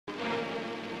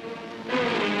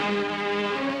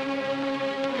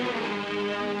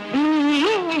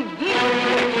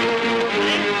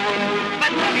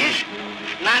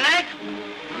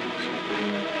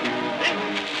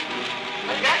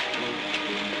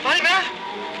માલી બા,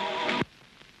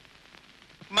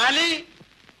 માલી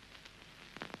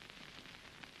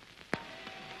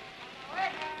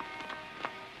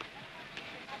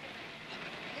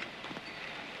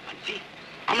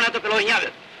હમણાં તો પેલો અહીંયા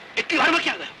આવ્યો, એટલી વારમાં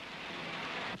ક્યાં ગયો?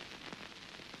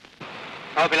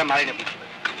 હવે પેલા માળીને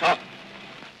પૂછ્યું.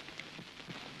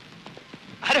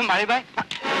 અરે માળીભાઈ,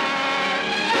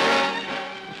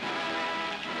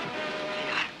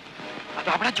 આ તો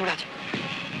આપણા જોડા છે.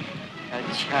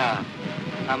 અચ્છા,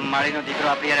 આ માળીનો દીકરો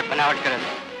આપણી યારે બનાવટ કરે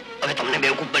છે. હવે તમને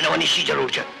બેવકૂફ બનાવવાની શી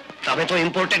જરૂર છે? તમે તો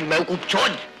ઇમ્પોર્ટન્ટ બેવકૂફ છો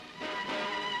જ.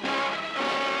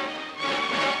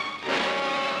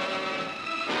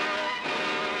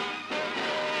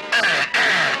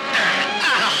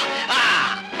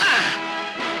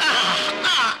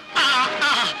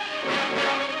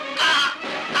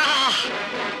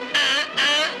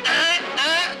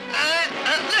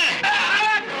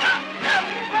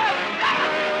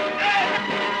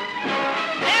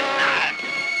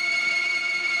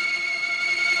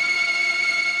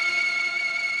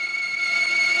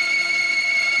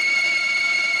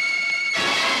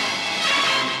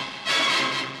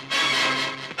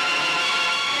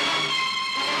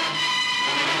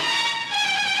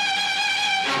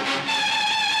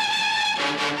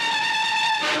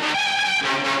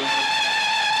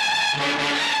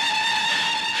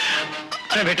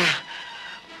 અરે બેટા,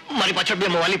 મારી પાછળ બે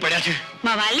મવાલી પડ્યા છે.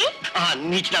 મવાલી? હા,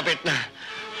 નીચના પેટના.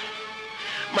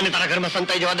 મને તારા ઘરમાં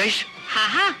સંતાઈ જવા દઈશ? હા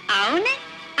હા, આવો ને,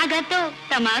 આ ઘર તો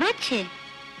તમારું જ છે.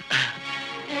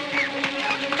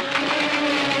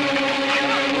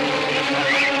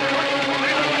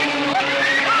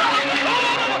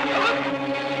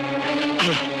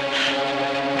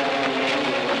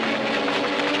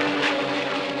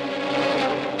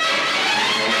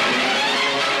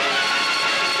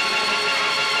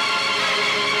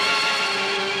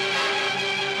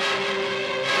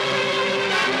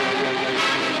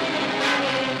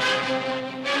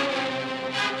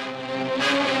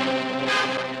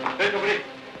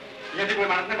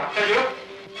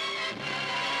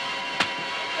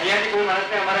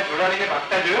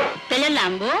 પેલો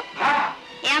લાંબો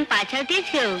એ આમ પાછળથી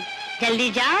જ ગયો.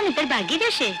 જલ્દી જાઓ ને તો ભાગી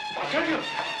જશે.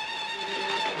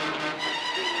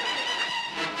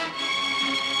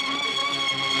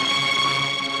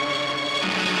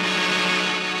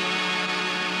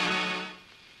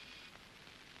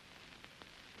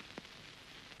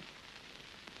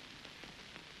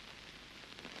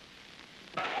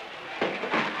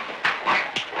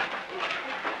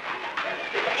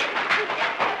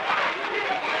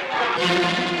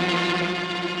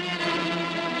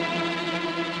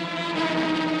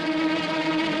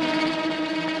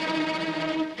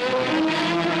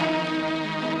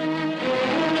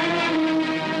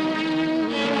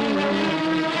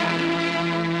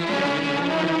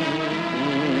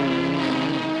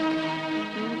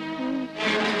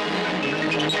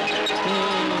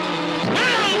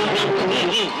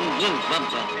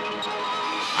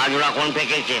 આ જોડા કોણ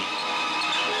ફેંકે છે?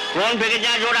 કોણ ફેંકે છે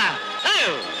આ જોડા?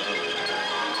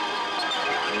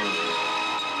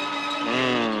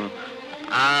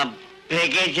 આ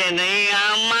ફેંકે છે નહીં,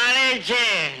 આ મારે છે.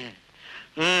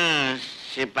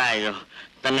 સિપાહીઓ,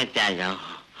 તમે ત્યાં જાઓ,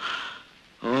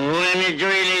 હું એને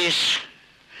જોઈ લઈશ.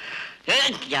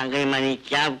 ક્યાં ગઈ મારી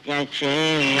ચાપ? ક્યાં છે?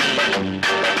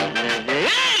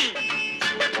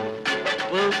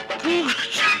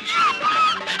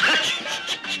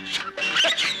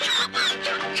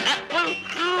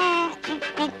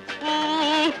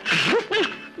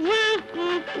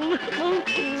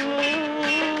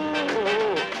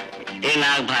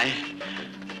 ભાઈ,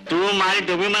 તું મારી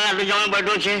ટોપીમાં આટલું જવાનું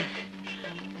બેઠો છે?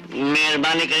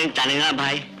 મહેરબાની કરીને ચાલી ના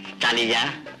ભાઈ, ચાલી જા.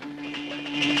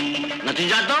 નથી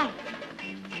જાતો?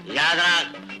 યાદ રાખ,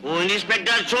 હું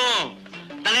ઇન્સ્પેક્ટર છું.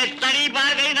 તને તળી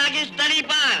પાર કરી નાખીશ, તળી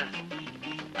પાર.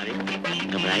 અરે,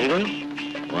 ગભરાઈ ગયો?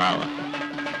 વાહ વાહ,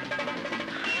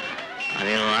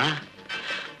 અરે વાહ.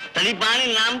 તળી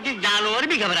પારની નામથી જાનવર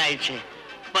બી ગભરાય છે,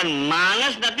 પણ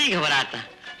માણસ નથી ગભરાતા.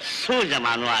 શું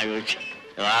જમાનો આવ્યો છે!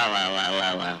 વાહ વાહ વાહ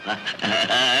વાહ વાહ વાહ.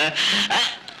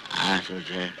 આ શું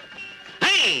છે?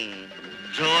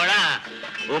 જોડા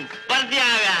ઉપરથી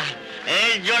આવ્યા. એ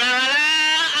જોડા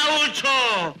વાળા, આવું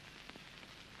છું.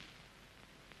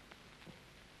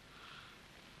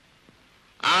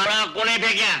 આ કોને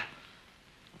ફેંક્યા?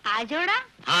 આ જોડા?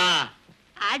 હા,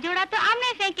 આ જોડા તો આમને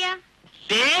ફેંક્યા.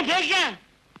 તે ફેંક્યા?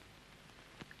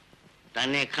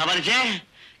 તને ખબર છે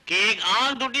કે એક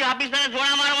આમ તૂટી ઓફિસરને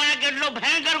જોડા મારવાનો કેટલો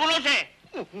ભયંકર ગુનો છે?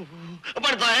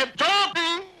 પણ સાહેબ ચૂપ.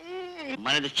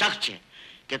 મને તો શક છે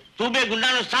કે તું બે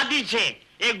ગુંડાનો સાથી છે.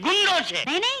 એ ગુંડો છે.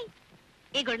 નહીં નહીં,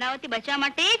 એ ગુંડાઓથી બચવા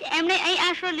માટે જ એમણે અહીં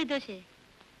આશરો લીધો છે.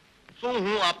 શું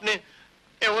હું આપને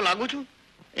એવો લાગુ છું?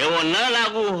 એવો ન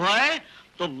લાગુ હોય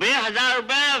તો 2000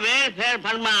 રૂપિયા વેલફેર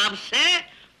ફંડમાં આપશે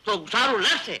તો સારું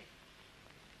લાગશે.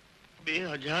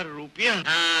 2000 રૂપિયા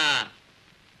હા,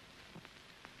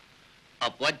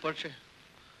 આપવા જ પડશે.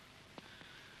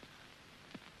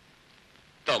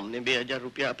 તમને 2000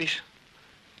 રૂપિયા આપીશ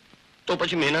તો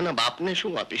પછી મેનાના બાપને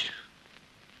શું આપીશ?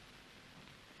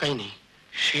 કઈ નહીં,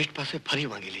 શેઠ પાસે ફરી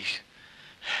માંગી લઈશ.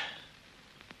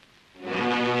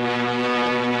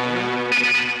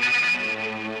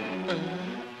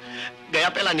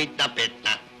 ગયા પેલા નીચના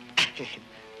પેટના.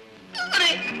 અરે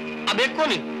આ બેગ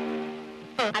કોની?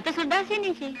 આ તો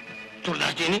સુરદાસજીની છે.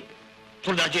 સુરદાસજીની?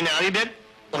 સુરદાસજીને આવી બેગ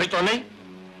હોય તો નહીં,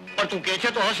 પણ તું કે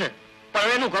છે તો હશે. પણ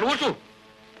હવે એનું કરવું શું?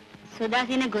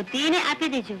 સુરદાસજીને ગોતીને આપી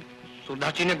દેજો.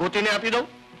 સુરદાસજીને ગોતીને આપી દઉં?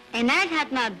 એના જ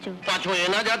હાથમાં આપજો. પાછો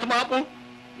એના જ હાથમાં આપું?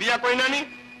 બીજા કોઈના નહીં?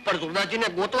 પણ સુરદાસજીને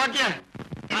ગોતવા ક્યાં?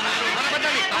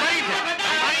 તમારી છે,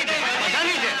 તમારી છે,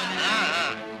 બધાની છે. હા,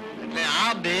 હા. એટલે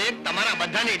આ બેગ તમારા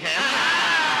બધાની છે.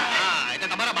 હા, એટલે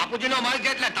તમારા બાપુજીનો માલ છે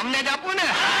એટલે તમને જ આપું ને.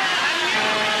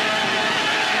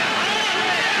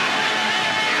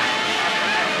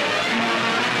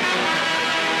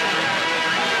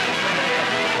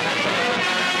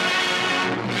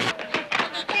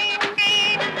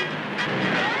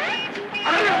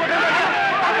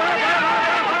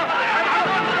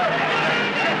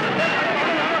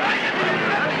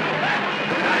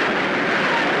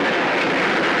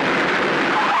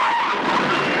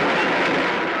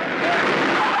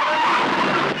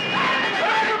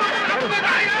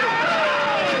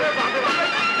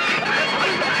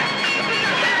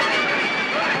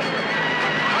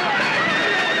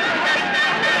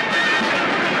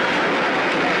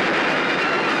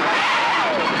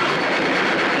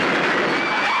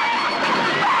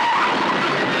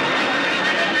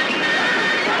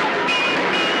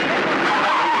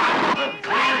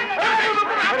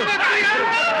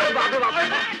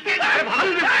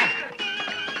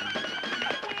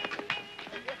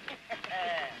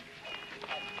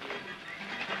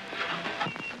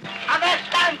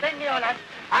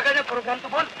 આગળનો પ્રોગ્રામ તો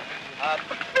બોલ.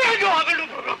 જો આગળનો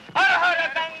પ્રોગ્રામ. હર હર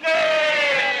ગંગે.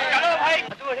 ચાલો ભાઈ.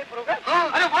 બધું પ્રોગ્રામ.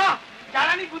 અરે વાહ,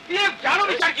 ચાલાની બુદ્ધિએ જાણો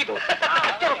વિચાર કીધો.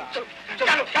 ચલો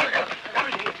ચાલો ચાલો ચાલો.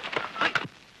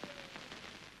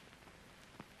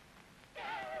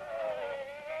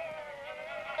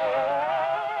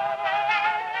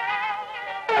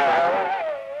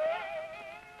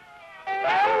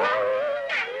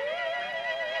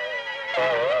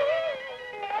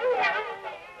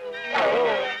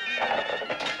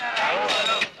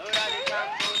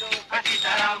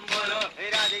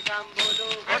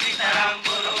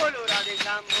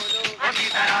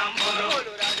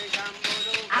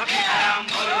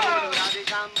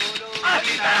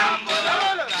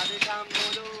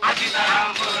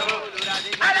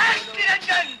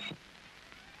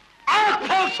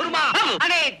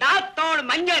 અને દાંત તોડ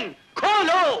મંજન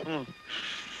ખોલો.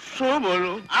 શું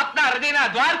બોલું? આપના હૃદયના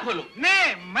દ્વાર ખોલો ને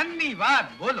મનની વાત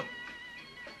બોલો.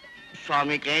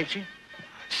 સ્વામી કહે છે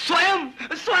સ્વયં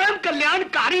સ્વયં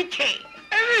કલ્યાણકારી છે.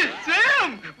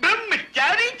 સ્વયં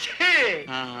બ્રહ્મચારી છે.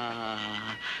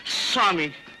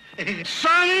 સ્વામી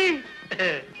સ્વામી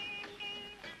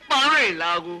પાણી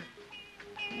લાગુ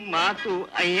માતું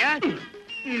અહીંયા.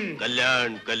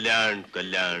 કલ્યાણ કલ્યાણ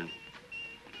કલ્યાણ.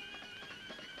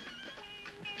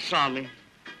 સ્વામી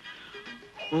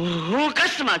હું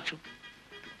કચ્છમાં છું.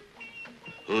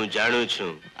 હું જાણું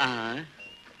છું. હા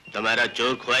તમારા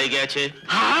ચોર ખોવાઈ ગયા છે.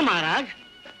 હા મહારાજ.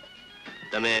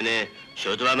 તમે એને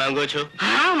શોધવા માંગો છો?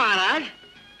 હા મહારાજ.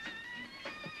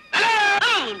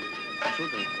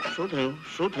 શું થયું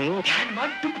શું થયું?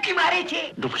 ડૂબકી મારે છે.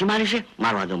 ડૂબકી મારી છે?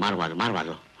 મારવા દો મારવા દો મારવા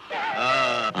દો.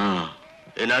 હા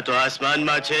એના તો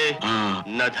આસમાનમાં છે હા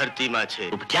ના ધરતીમાં છે.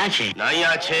 ક્યાં છે? ના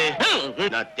અહીંયા છે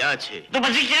ના ત્યાં છે. તો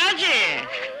પછી ક્યાં છે?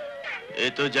 એ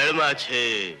તો જળમાં છે.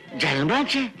 જળમાં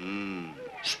છે?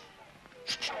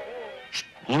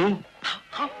 હું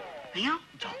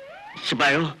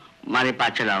સિપાહીઓ મારી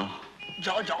પાછળ આવો.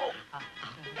 જાઓ જાઓ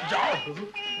જાઓ.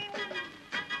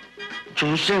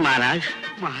 શું છે મહારાજ?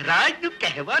 મહારાજ નું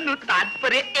કહેવાનું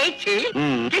તાત્પર્ય એ છે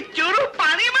કે ચોરો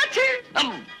પાણીમાં છે.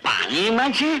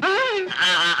 પાણીમાં છે?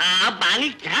 આ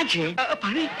પાણી ક્યાં છે?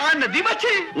 પાણી આ નદીમાં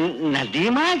છે.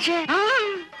 નદીમાં છે?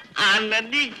 આ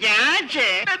નદી ક્યાં છે?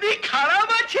 નદી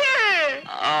ખાડામાં છે.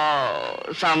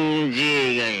 સમજી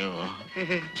ગયો.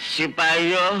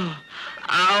 સિપાહીઓ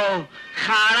આવો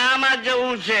ખાડામાં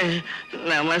જવું છે.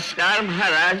 નમસ્કાર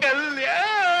મહારાજ.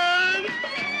 કલ્યાણ.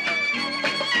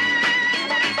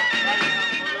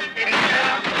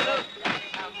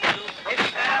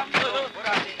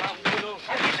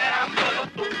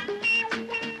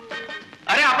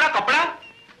 અરે આપણા કપડા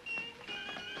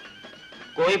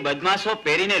કોઈ બદમાશો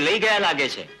પહેરીને લઈ ગયા લાગે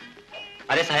છે.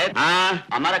 અરે સાહેબ, હા,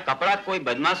 અમારા કપડા કોઈ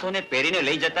બદમાશોને પહેરીને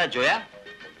લઈ જતા જોયા?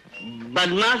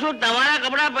 બદમાશો તમારા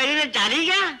કપડા પહેરીને ચાલી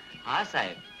ગયા? હા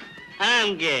સાહેબ.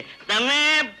 એમ કે તમે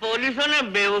પોલીસોને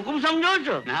બેવકૂફ સમજો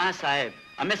છો? ના સાહેબ,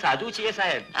 અમે સાધુ છીએ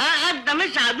સાહેબ. હા, તમે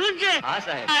સાધુ જ છે? હા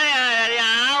સાહેબ. અરે અરે,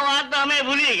 આ વાત તો અમે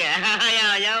ભૂલી ગયા.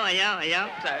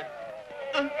 આવો. સાહેબ,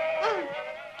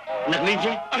 નકલી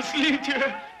છે? અસલી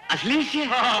છે. અસલી છે?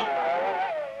 હા.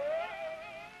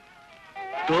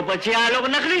 તો પછી આ લોકો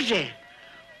નકલી છે.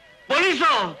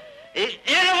 પોલીસો એ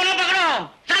લોકોને પકડો,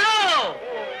 ચાલો.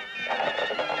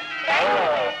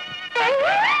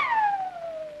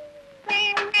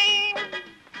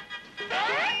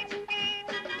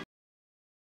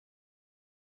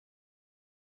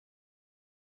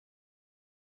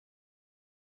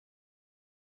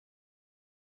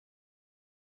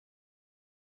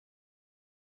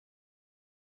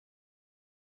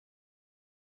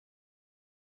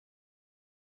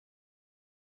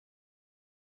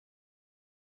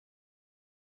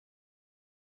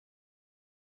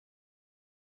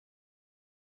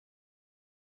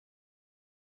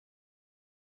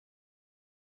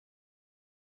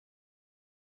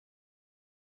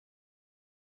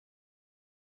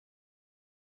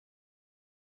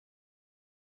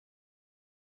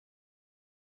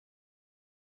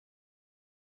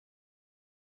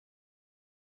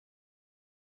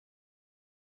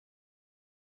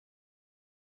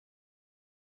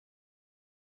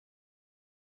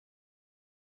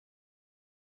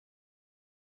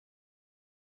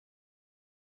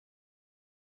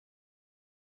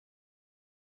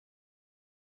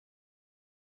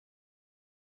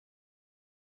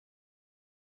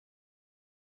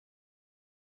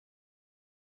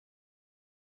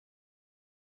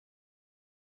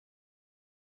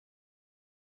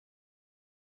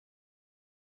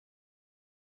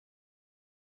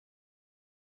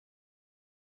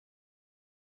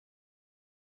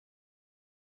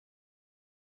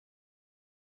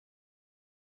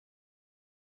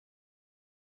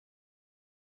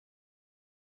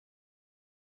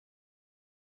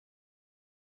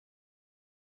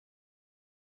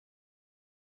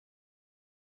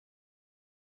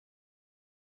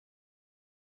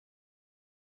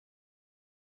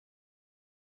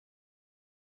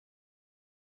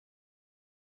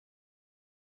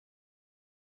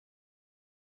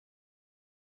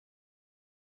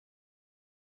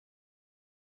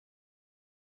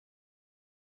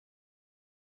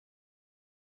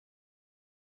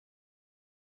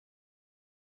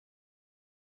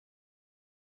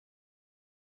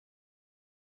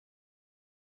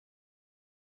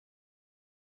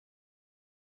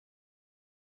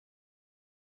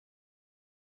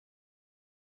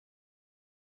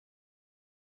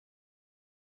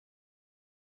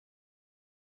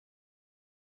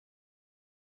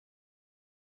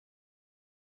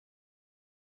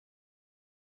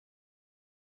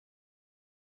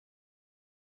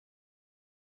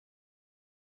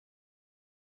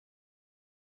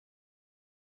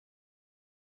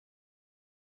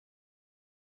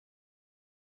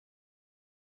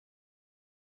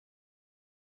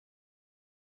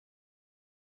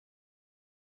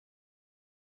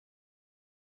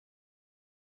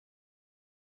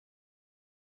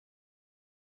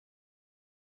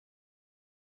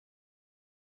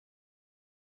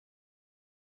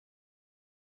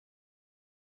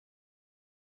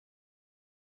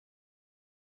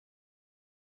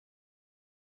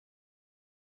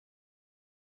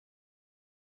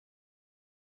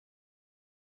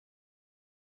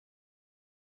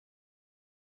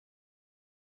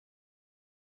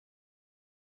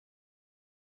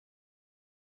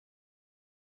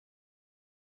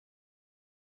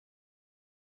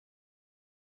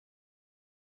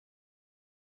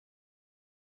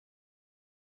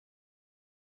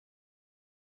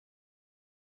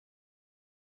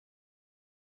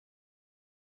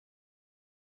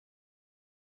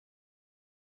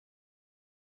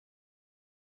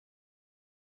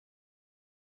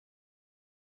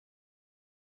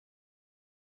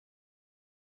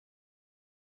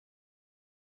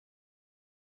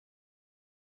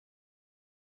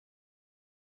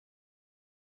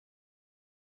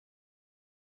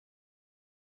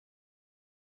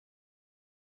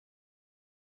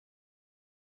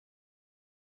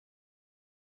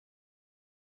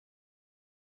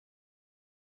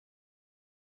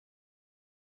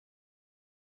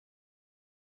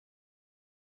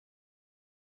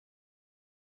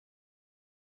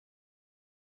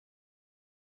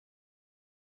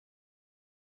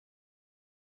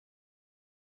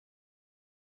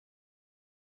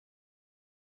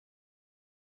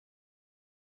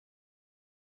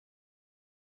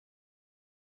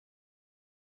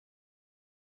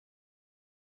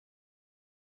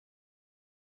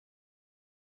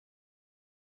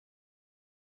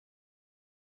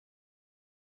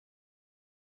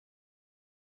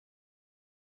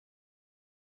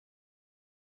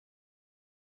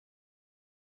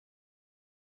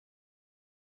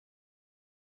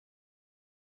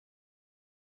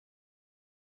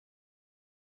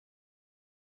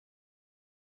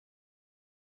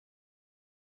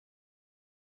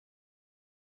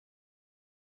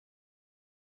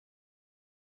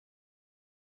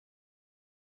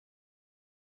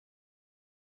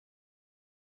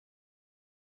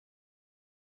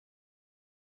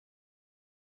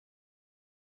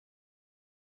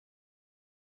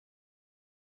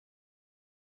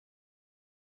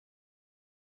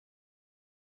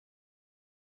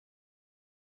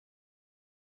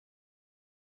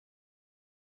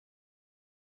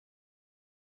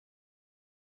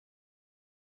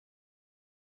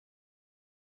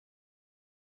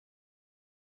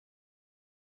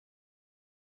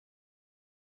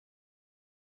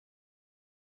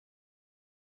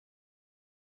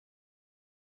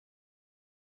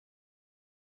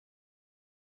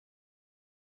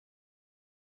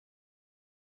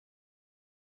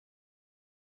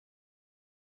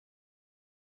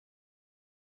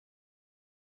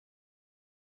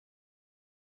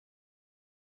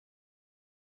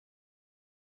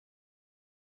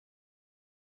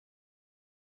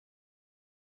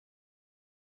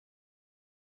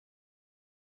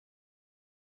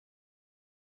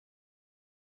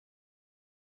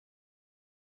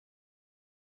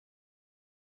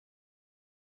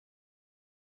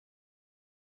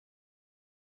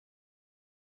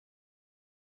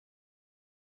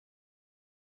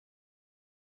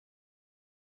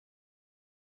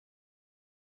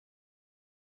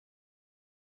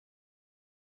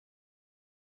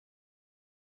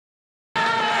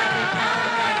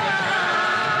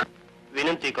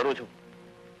 વિનંતી કરું છું.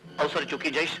 અવસર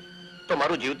ચૂકી જઈશ તો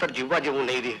મારું જીવતર જીવવા જેવું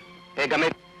નહીં રહે. એ ગમે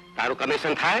તારું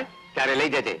કમિશન થાય ત્યારે લઈ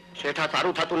જજે. શેઠા,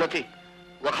 સારું થતું નથી.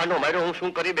 વખાણો માર્યો હું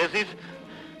શું કરી બેસીશ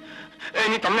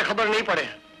એની તમને ખબર નહીં પડે.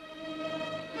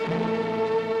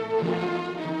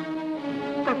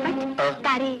 પોપટ,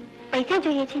 તારે પૈસા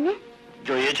જોઈએ છે ને?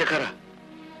 જોઈએ છે ખરા,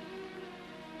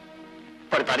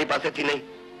 પણ તારી પાસેથી નહીં,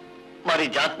 મારી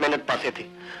જાત મહેનત પાસેથી.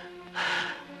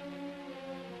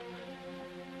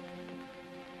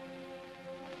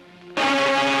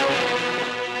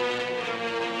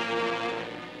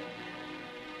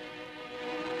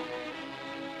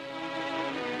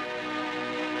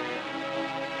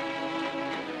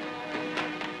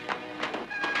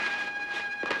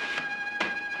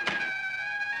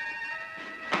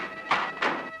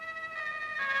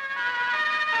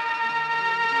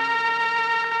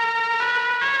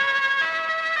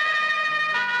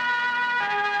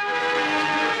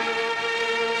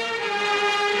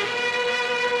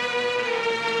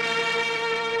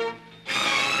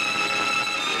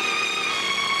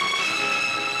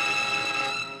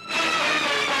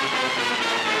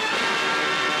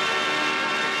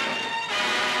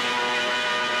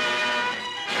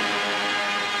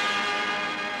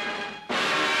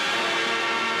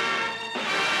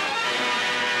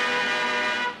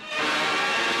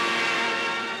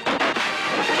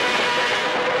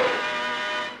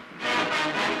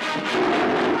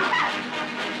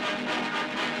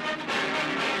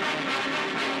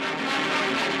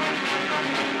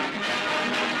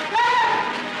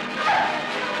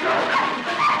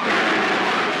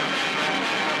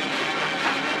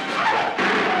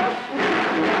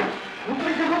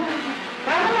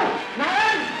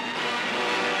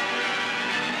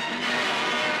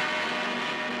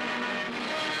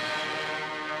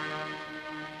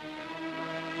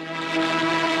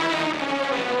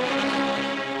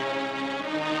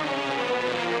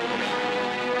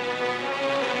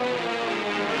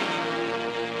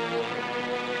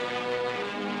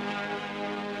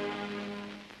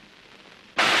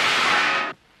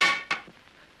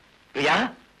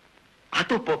 આ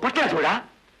તો પોપટના જોડા.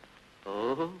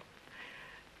 ઓહો,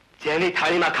 જેની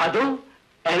થાળીમાં ખાધું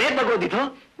એને દગો દીધો.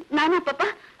 ના ના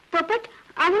પપ્પા, પોપટ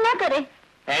આવું ના કરે.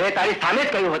 એને તારી સામે જ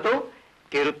કહ્યું હતું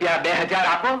કે રૂપિયા 2000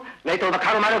 આપો, નહીં તો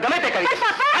વખાણો મારો ગમે તે કરી.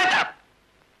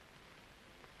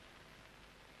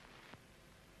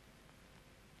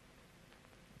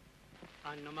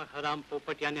 આ નમક હરામ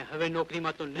પોપટિયાને હવે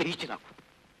નોકરીમાં તો નહીં જ રાખું.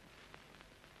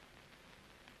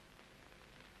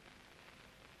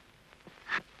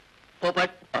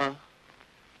 પોપટ,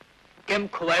 કેમ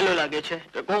ખોવાયેલો લાગે છે?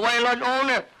 ખોવાયેલો જ હોઉં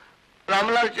ને.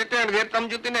 રામલાલ શેઠે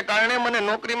ગેરસમજૂતીને કારણે મને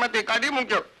નોકરીમાંથી કાઢી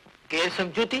મૂક્યો.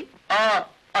 ગેરસમજૂતી?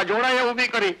 આ જોડાએ ઊભી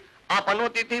કરી. આ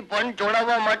પનોતીથી પંચ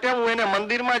જોડાવવા માટે હું એને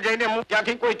મંદિરમાં જઈને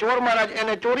ત્યાંથી કોઈ ચોર મહારાજ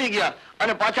એને ચોરી ગયા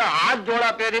અને પાછા આ જ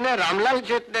જોડા પહેરીને રામલાલ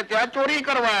શેઠને ત્યાં ચોરી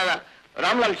કરવા આવ્યા.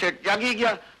 રામલાલ શેઠ ત્યાગી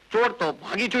ગયા, ચોર તો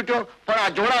ભાગી છૂટ્યો, પણ આ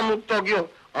જોડા મૂકતો ગયો.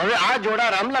 હવે આ જોડા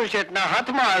રામલાલ શેઠના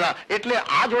હાથમાં આવ્યા એટલે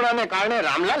આ જોડાને કારણે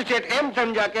રામલાલ શેઠ એમ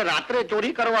સમજ્યા કે રાત્રે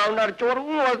ચોરી કરવા આવનાર ચોર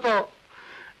હું હતો.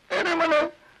 એને મને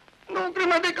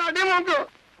નોકરીમાંથી કાઢી મૂક્યો.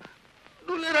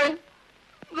 દુલેરાય,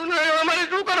 અમારે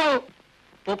શું કરવું?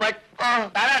 પોપટ,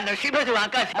 તારા નસીબ જ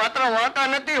વાંકા છે. માત્ર વાંકા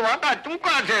નથી, વાંકા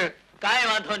ચૂકા છે. કાંઈ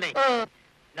વાંધો નહીં.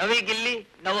 નવી ગિલ્લી,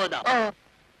 નવો દાવ.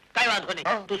 કાંઈ વાંધો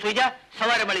નહીં. તું સુઈ જા,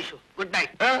 સવારે મળીશું. Good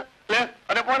night. લે,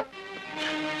 અરે પણ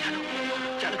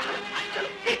ચાલો ચાલો ચાલો.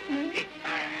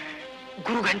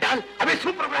 ગુરુ ઘંટાલ, હવે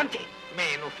શું પ્રોગ્રામ છે? મેં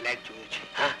એનો ફ્લેગ જોયો છે.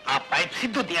 આ પાઇપ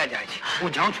સીધો ત્યાં જાય છે.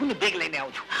 હું જાઉં છું ને બેગ લઈને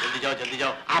આવું છું. જલ્દી જાઓ, જલ્દી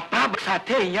જાઓ. આપણા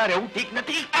સાથે અહીંયા રહેવું ઠીક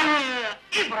નથી.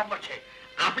 એ બરાબર છે.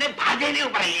 આપણે ભાગે નહીં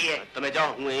ઉભરાઈએ. તમે જાઓ,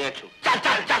 હું અહીંયા છું. ચાલ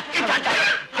ચાલ ચાલ ચાલ ચાલ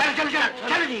ચાલ ચાલ ચાલ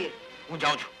ચાલ જઈએ. હું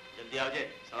જાઉં છું. જલ્દી આવજે,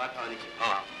 સવાર થવાની છે.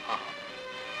 હા હા.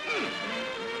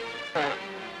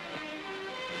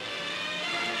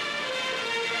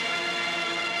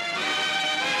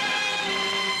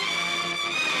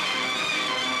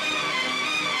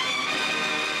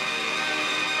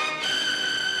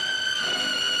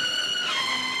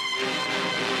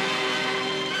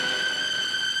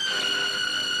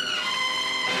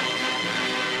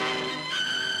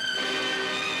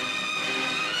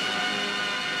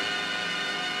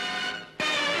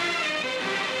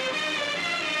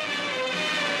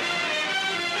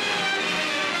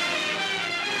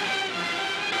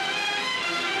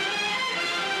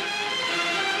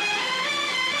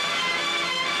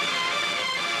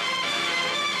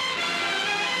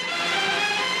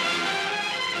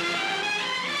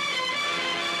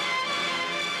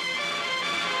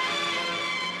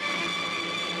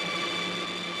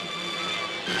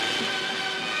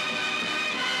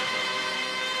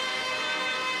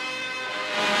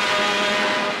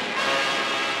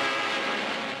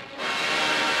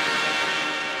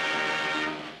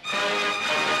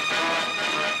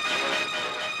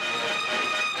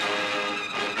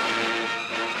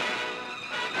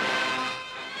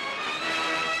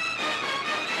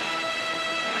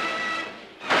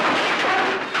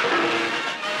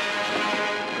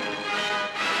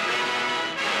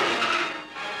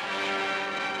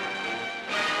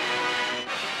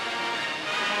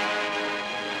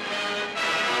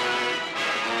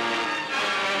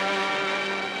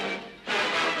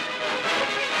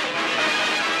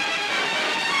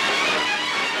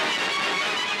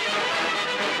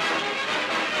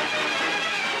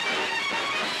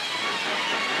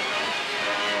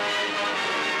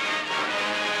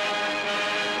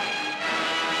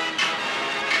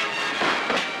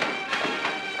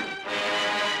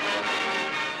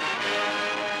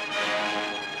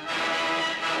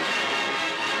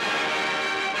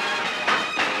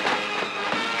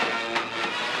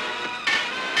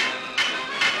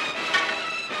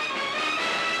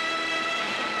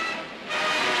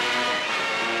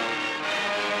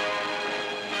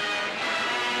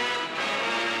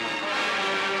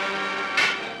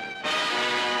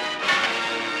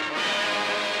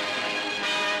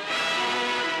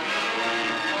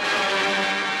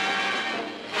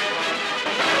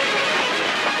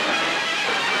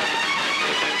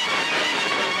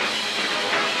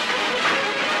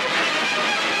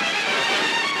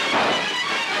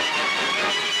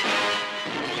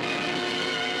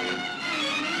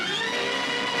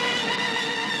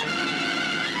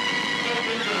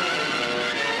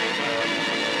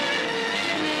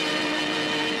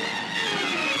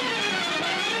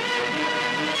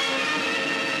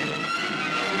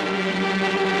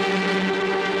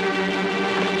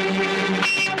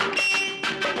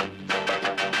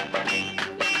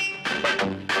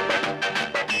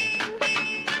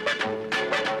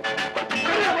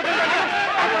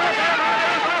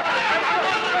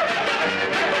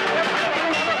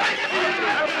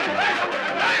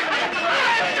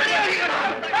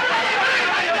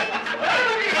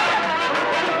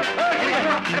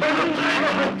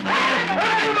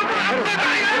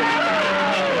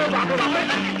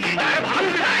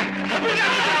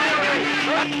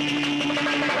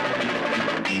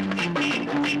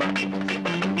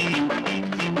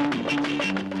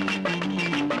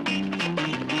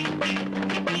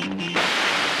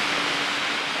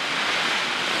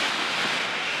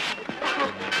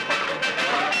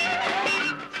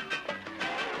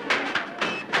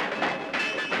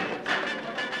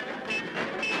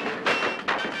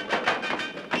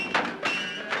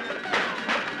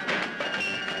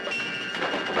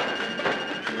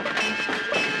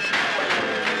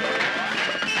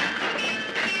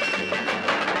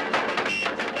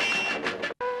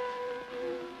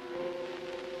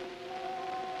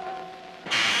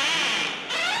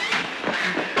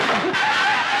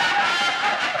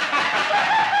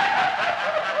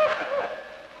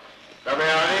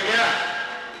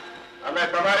 અમે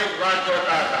તમારી જ વાત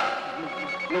જોતા હતા.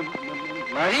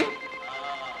 મારી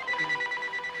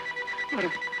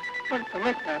પણ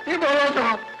તમે ક્યાંથી બોલો છો?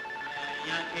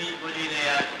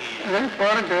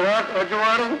 પણ જરાક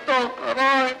અજવાળું તો કરો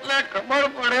એટલે ખબર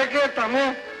પડે કે તમે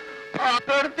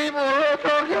આગળથી બોલો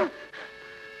છો કે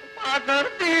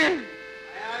પાછળથી.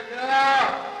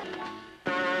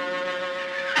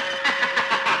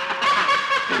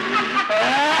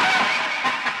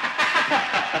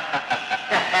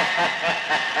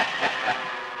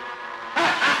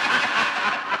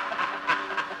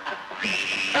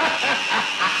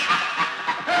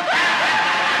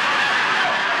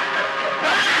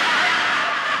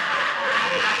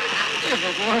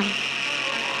 ભગવાન,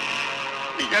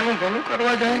 બીજાનું ભલું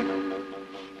કરવા જાય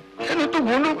એનું તું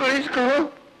ભૂલું કરીશ કરો.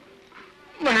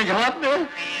 મને જવાબ દે.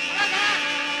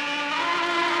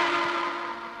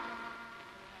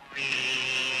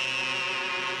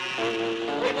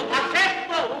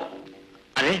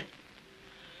 અરે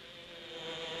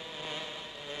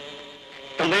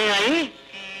તમે આવી?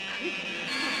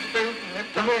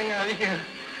 તમે અહીંયા આવી ગયા.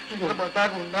 બધા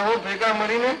ગુંડાઓ ભેગા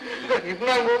મળીને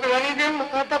ગરીબના ગોગલાની જેમ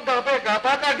માતા બાપે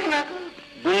ગાભા કાઢી નાખો.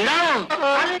 ગુંડાઓ?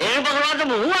 એ પકડવા તો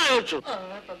હું આવ્યો છું.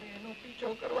 તમે એનો પીછો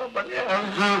કરવા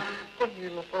બન્યા. પણ એ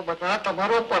લોકો બધા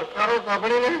તમારો પડકારો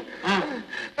સાંભળીને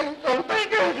સંતાઈ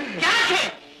ગયા. ક્યાં છે?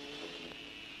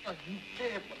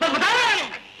 તો બતાવો ને.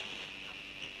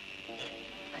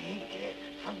 અહીં છે,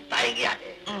 સંતાઈ ગયા છે.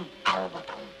 આવો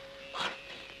બતાવો.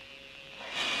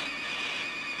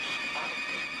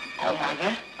 આવો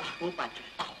આગળ, હું પાછળ.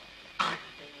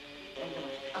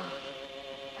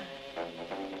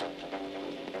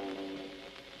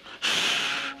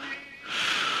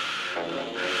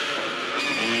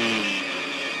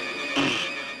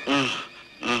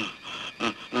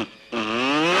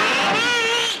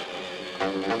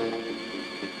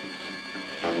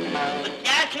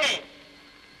 ક્યાં છે?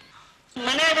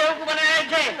 મને બેવકૂફ બનાવે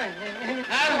છે.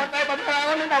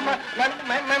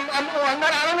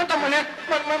 અંદર આવે ને તો મને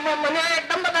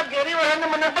એકદમ બધા ઘેરી વળે ને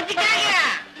મને પછી ક્યાં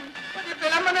ગયા? પછી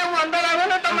પેલા મને હું અંદર આવે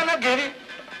ને તો મને ઘેરી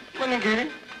મને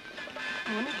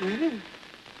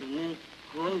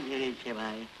કોણ ઘેરી છે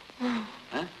ભાઈ?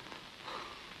 હા?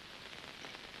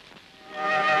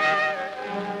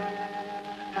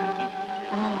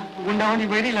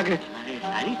 ગુંડાઓની બૈરી લાગે. અરે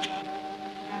સારી છે.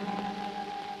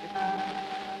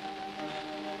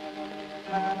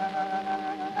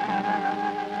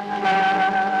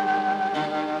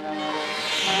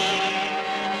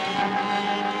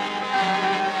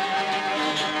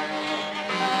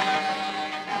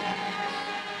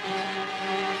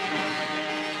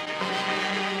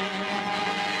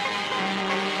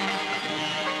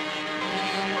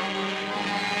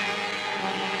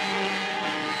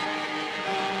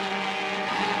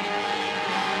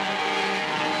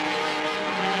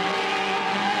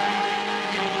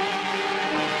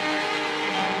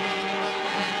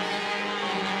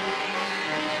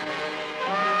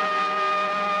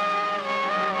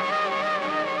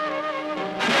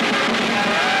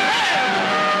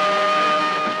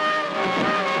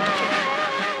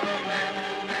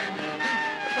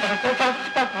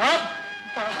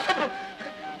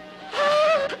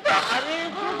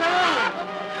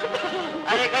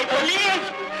 અરે કઈ બોલી?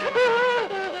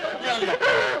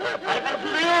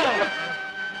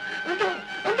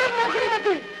 નોકરી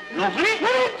નથી. નોકરી?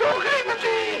 નોકરી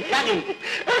નથી. ક્યાં ગઈ?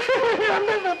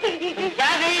 અંદર નથી.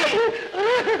 ક્યાં ગઈ?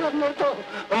 મરતો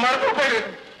પડે.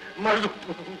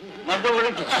 મરદો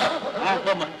વળી છે. હા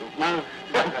તો મરદો.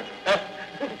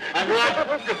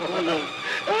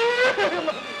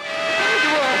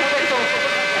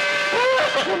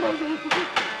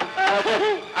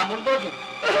 આ મુર્દો છે.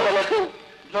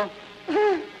 જો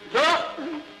જો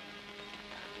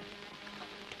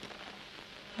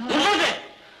મુર્દો છે.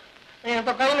 અહીંયા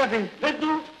તો કઈ નથી.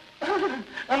 તું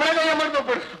હમણાં તો અહીંયા મળતો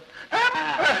પડશે.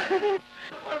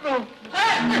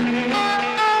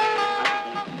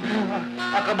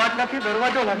 આ કબાટ નથી,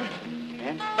 દરવાજો લાગે.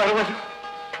 દરવાજો.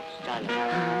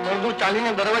 મરદું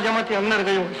ચાલીને દરવાજામાંથી અંદર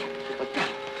ગયું હશે.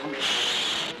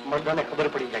 મરદાને ખબર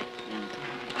પડી જાય.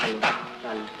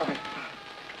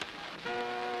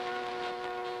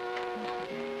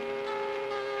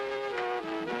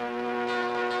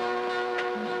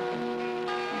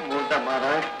 મોટા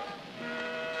મહારાજ,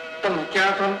 તમે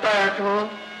ક્યાં સંતાયા છો?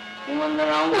 હું અંદર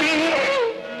આવું.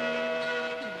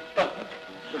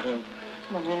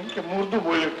 મને એમ કે મુર્દું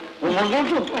બોલ્યું. હું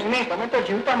મુર્દો છું. નહીં, તમે તો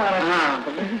જીવતા મહારાજ.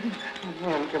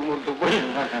 હા એમ કે મુર્દું બોલ્યું.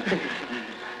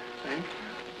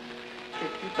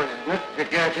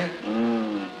 જગ્યા છે.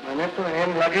 મને તો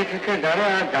એમ લાગે છે કે જાણે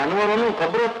આ જાનવરોનું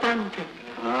કબ્રસ્તાન છે.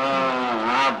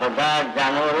 આ બધા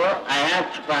જાનવરો અહીંયા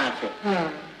છુપા છે.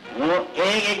 હું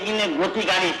એક એકને ગોતી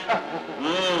કાઢીશ.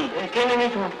 કેને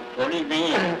નહીં છો થોડી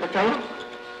નહીં. ચાલો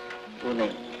તું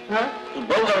નહીં. હા તું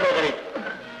બહુ ગરબો કરીશ.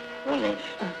 હું નહીં.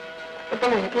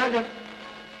 તમે એકલા જ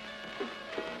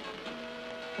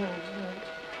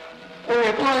હું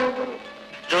એકલા આવ્યો કરું.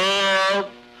 તો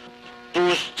તું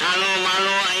સ્થાનો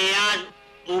માનો અહીંયા જ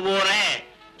ઊભો રહે.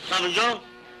 સમજો?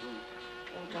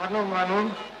 ચાલો માનું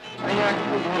અહીંયા જ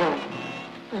ઊભો રહો.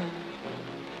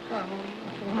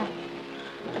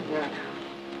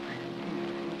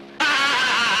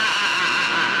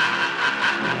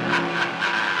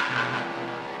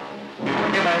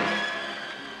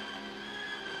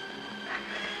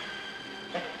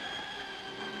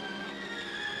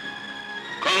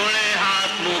 કોણે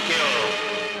હાથ મૂક્યો?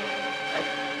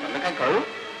 તમે કઈ કહ્યું?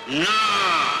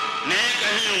 ના, મેં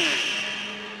કહ્યું.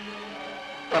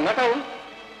 તમે કહ્યું?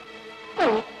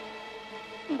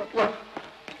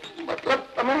 મતલબ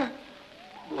તમે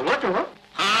બોલો છો?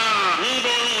 હા, હું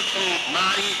બોલું છું.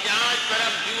 મારી ચાર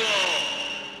તરફ જુઓ.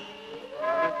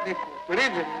 ખોપડી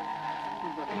છે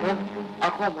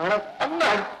આખો માણસ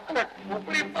અંદર અને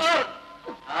ખોપડી પર.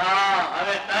 હા,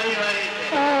 હવે તારી વારી છે.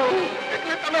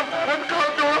 એટલે તમે માણસ ખાઓ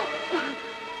છો?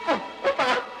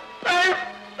 સાહેબ, સાહેબ,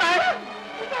 સાહેબ.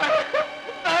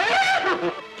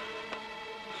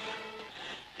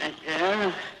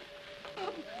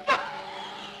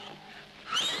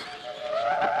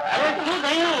 અરે શું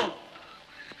થયું?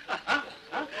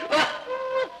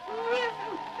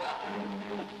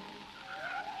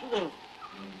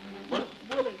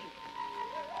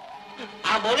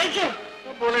 આ બોલે છે?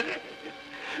 બોલે છે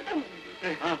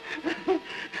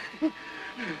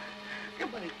કે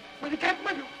મારી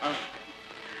કાંઈકમાં જો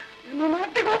એનું નામ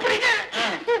તે ખોપડી છે.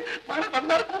 મારા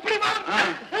અંદર ખોપડીમાં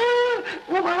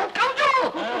હું માણસ ખાઉં છું.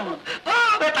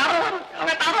 હવે તારો વારો,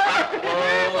 હવે તારો વારો.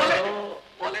 બોલે છે,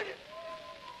 બોલે છે.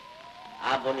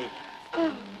 આ બોલે છે.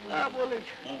 આ બોલે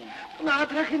છે. તમે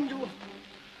હાથ રાખીને જુઓ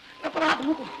ને પર હાથ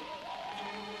મૂકો.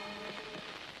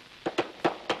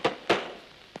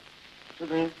 શું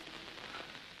થયું?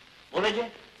 બોલે છે?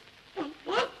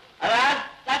 બોલ. હવે આ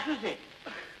સાચું છે.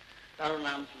 તારું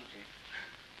નામ શું છે?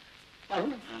 મારું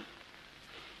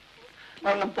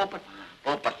નામ પોપટ.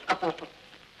 પોપટ. આ પોપટ.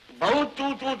 બહુ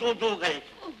તું તું તું તું કરે છે.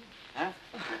 હા?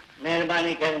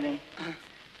 મહેરબાની કરીને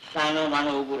સાનો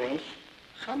માનો ઉભું રહીશ.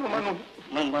 શાનું માનું?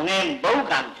 મને બહુ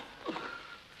કામ છે.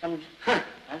 સમજ?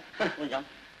 હું જાઉં.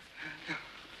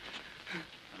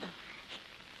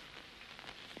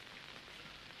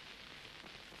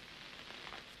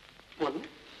 બોલું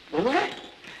બોલું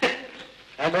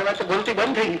સાહેબ હવે તો બોલતી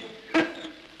બંધ થઈ ગઈ.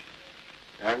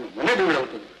 મને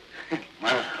બીવડાવતું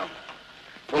માણસ ખાવ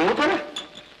બોલવું તો ને.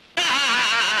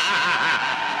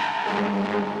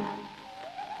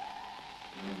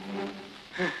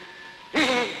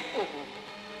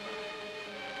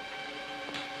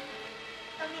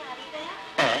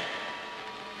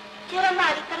 જરા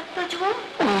મારી તરફ તો જુઓ.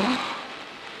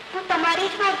 હું તમારી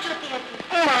જ વાત જોતી હતી.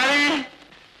 મારી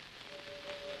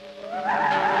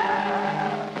રાજા,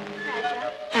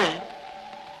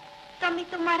 તમે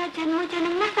તો મારા જન્મ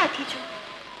જન્મના સાથી છો.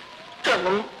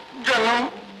 જન્મ જન્મ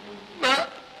ના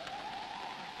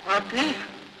સાથી.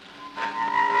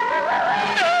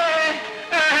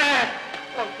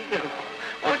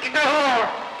 ઓળખી ગયો.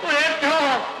 હું એ જ છું.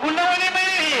 ગુંડાઓની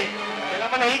બૈરી.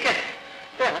 પેલા મને એ કે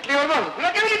તે આટલી વારમાં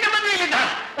લુગડા કેવી રીતે બદલી લીધા?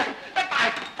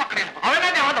 પકડે હવે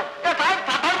ના જવા દો. એ સાહેબ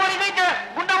તાતાર મળી ગઈ છે.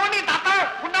 ગુંડાઓની તાતાર,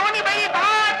 ગુંડાઓની બૈરી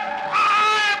તાર.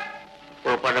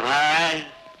 પોપટભાઈ.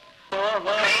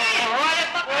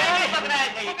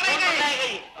 પકડાઈ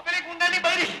ગઈ. પેલી ગુંડાની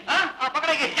બૈરી. હા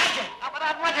પકડાઈ ગઈ. ક્યાં છે? આ બધા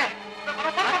હાથમાં છે.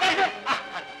 બરોબર પકડાઈ છે.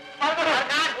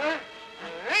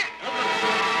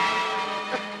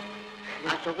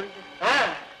 આ છોકરી છે? હા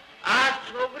આ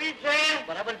છોકરી છે?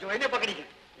 બરાબર જોઈને પકડી ગઈ.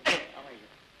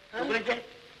 છોકરી છે?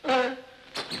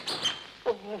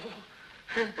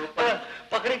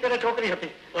 પકડી કરે છોકરી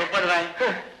હતી. પોપટભાઈ,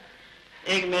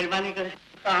 એક મહેરબાની કરે.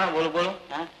 હા બોલો બોલો.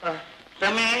 હા? હા.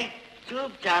 તમે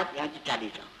ચૂપચાપ ત્યાંથી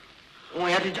ચાલી જાઓ. હું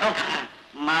અહીંયાથી જાઉં.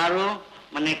 મારું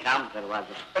મને કામ કરવા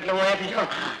દો. એટલે હું અહીંયાથી જાઉં.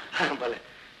 હા ભલે.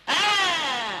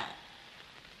 હા.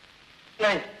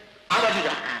 નહીં આ બાજુ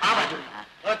જાઓ. આ બાજુ.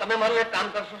 હવે તમે મારું એક કામ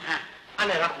કરશો.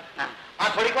 આને રાખો. આ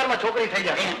થોડીક વારમાં છોકરી થઈ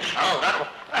જશે. હા રાખો.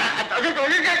 હજુ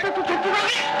ચોલી જાય તો તું છૂટું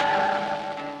નથી.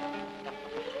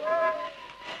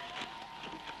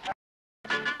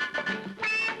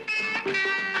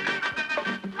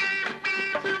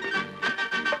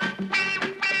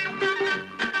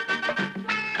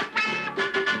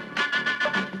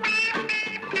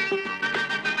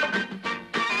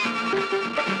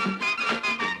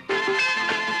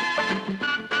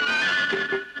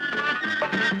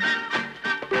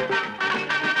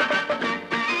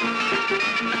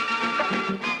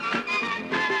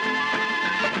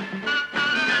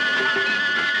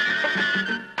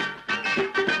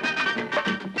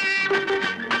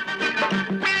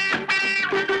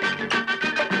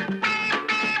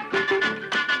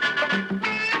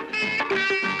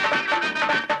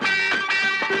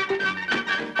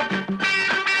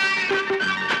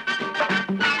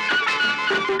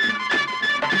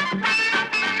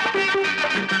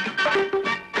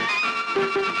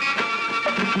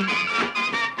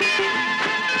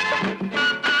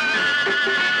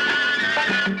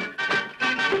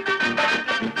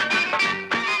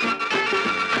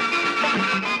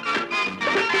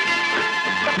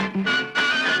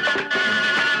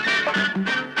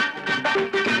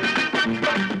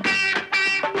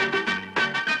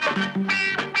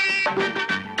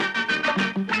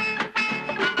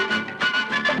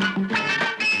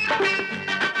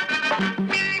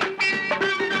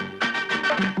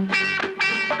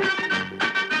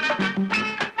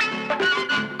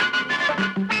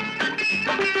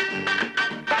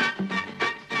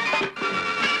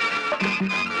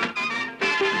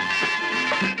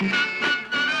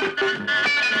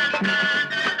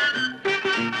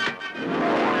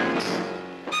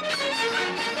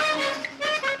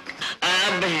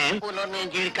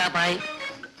 જીડકા ભાઈ.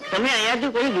 તમે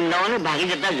અહીંયાથી કોઈ ગુંડાઓને ભાગી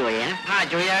જતા જોયા? હા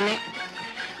જોયા ને.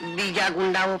 બીજા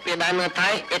ગુંડાઓ પેદા ન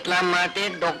થાય એટલા માટે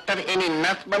ડોક્ટર એની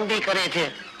નસબંધી કરે છે.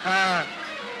 હા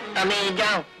તમે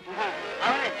જાઓ.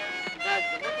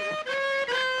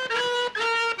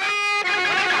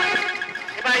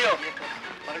 ભાઈઓ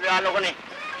પકડો આ લોકોને.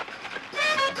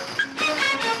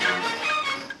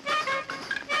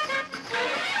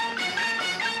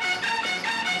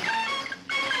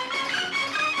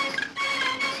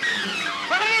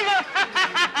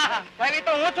 ભાઈ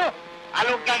તો હું છું. આ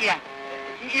લોકો ક્યાં ગયા?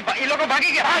 એ લોકો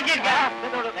ભાગી ગયા. ભાગી ગયા.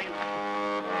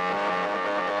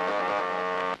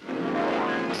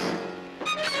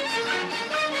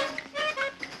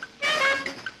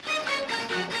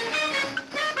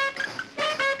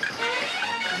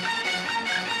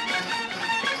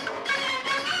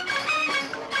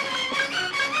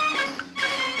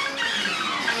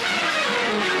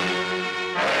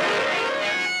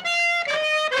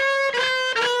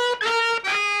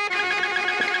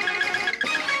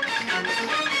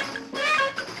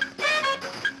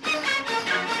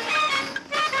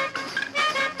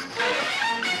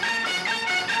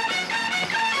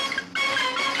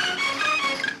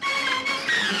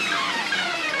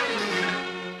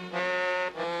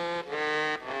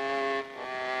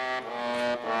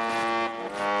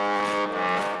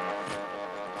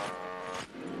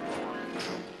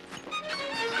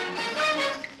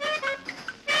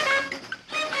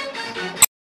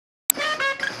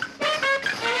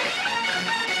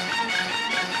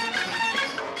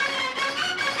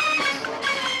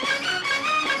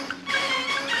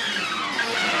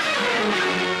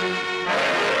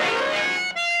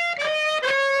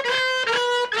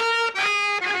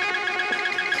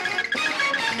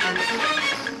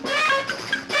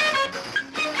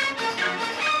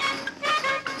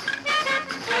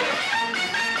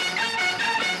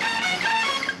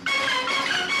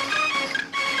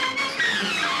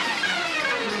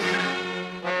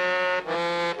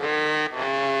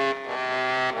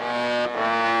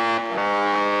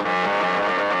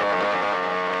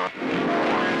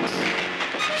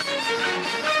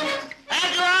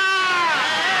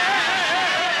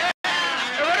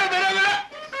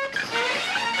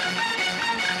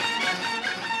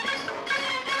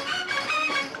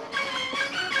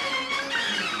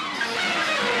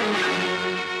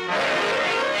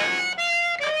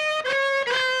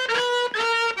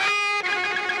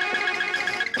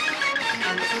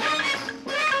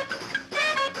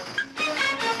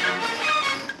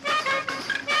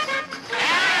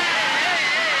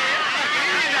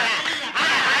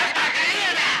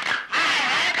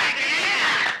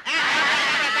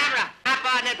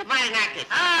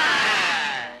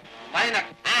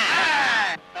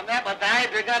 તમે બધા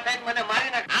ભેગા થઈને મને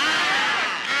મારી નાખ.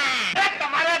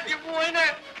 તમારે પીવું હોય ને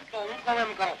તો હું કહું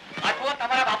એમ કરો. અથવા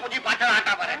તમારા બાપુજી પાછળ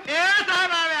આટા ભરે. એ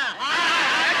સાહેબ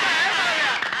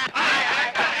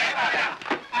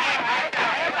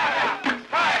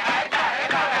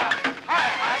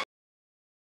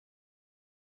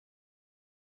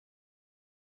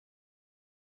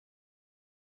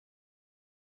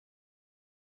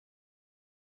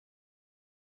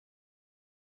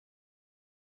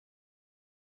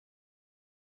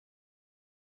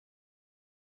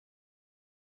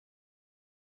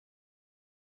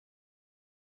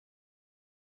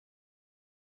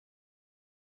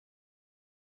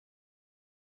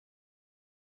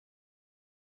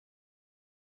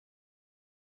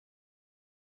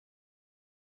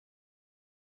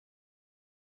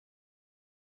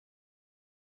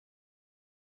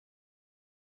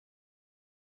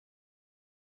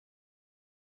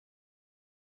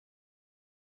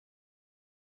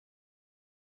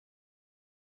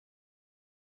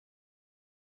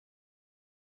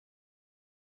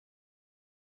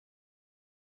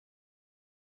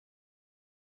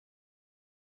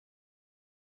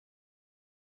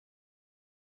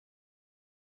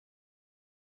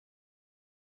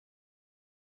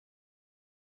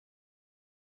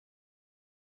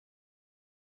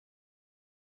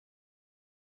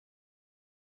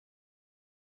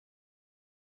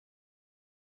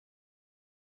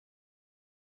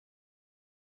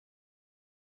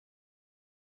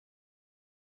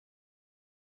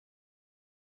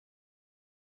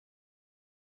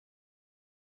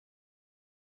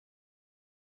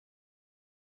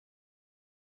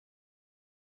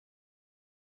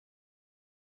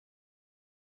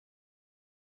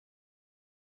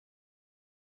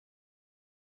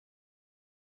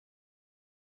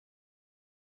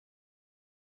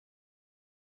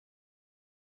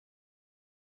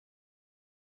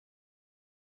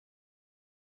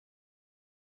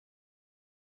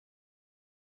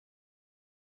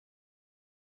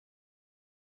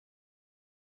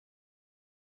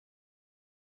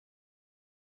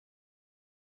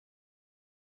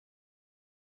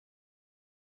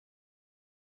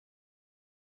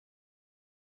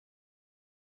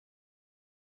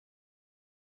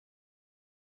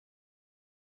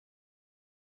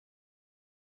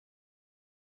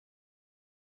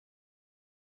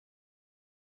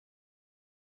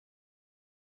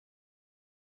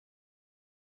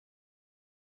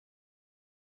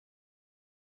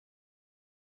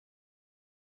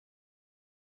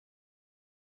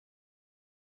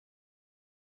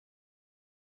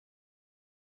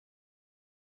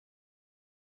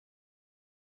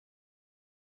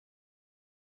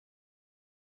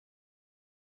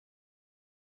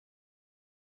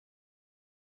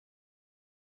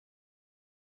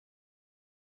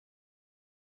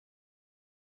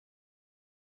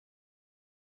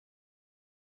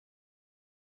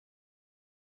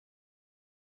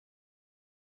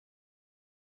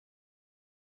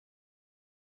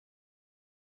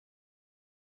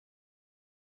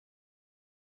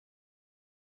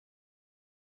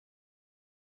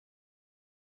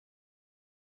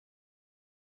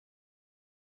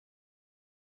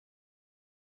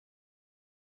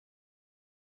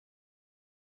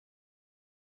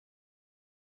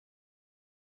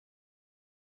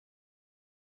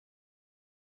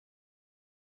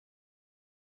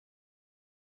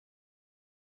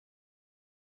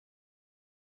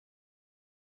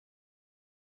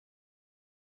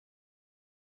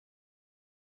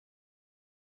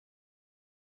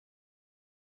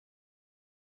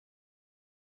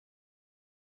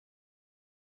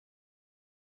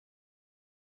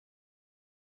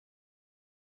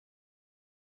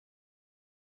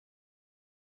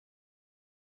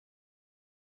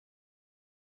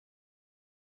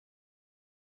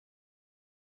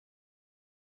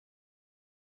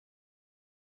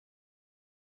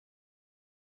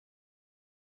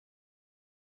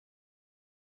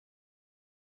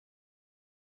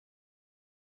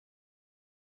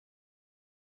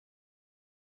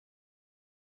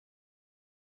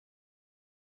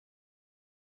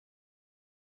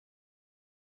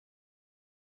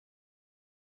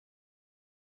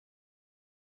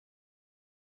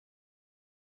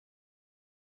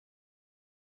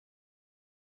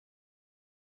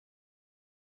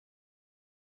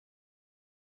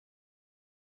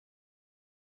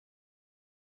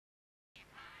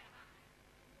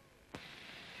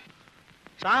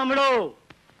સાંભળો,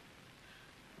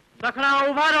 સખણા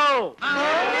ઉભા રહો.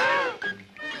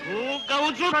 હું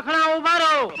કહું છું સખણા ઉભા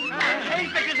રહો.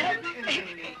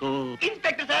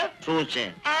 ઇન્સ્પેક્ટર સાહેબ, શું છે?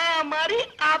 આ મારી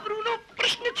આબરૂનો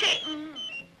પ્રશ્ન છે.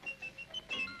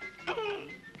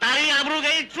 તારી આબરૂ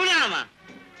ગઈ શું ને આમાં?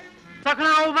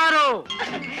 સખણા ઉભા રહો.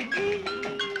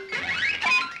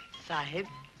 સાહેબ,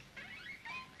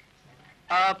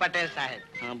 પટેલ સાહેબ,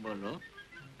 હા બોલો.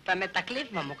 તમે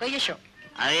તકલીફમાં મુકાઈ જશો.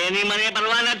 અરે એની મને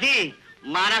પરવા નથી.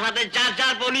 મારા સાથે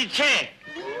 4 પોલીસ છે.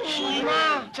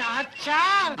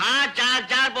 હા,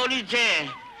 4 પોલીસ છે.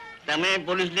 તમે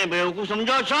પોલીસને બેવકૂફ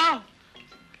સમજો છો?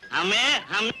 અમે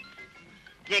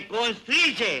કે કોણ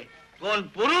સ્ત્રી છે, કોણ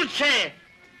પુરુષ છે,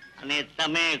 અને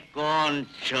તમે કોણ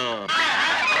છો?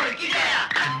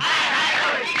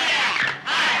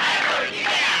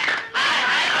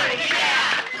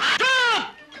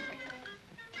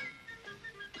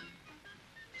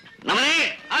 નંબર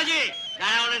 1 હાજી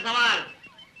ગાળાઓને સવાલ.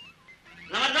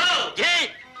 નંબર 2 જી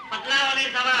પતલાઓને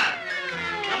સવાલ.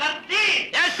 નંબર 3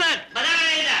 યસ સર બધા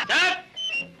લઈ જા સર.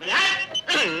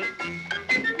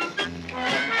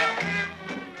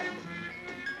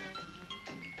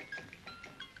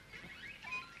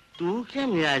 તું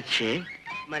કેમ યાદ છે?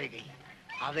 મરી ગઈ.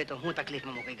 હવે તો હું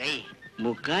તકલીફમાં મુકાઈ ગઈ.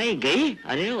 મુકાઈ ગઈ?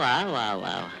 અરે વાહ વાહ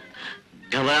વાહ.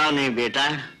 ઘબરાવ નહીં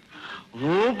બેટા,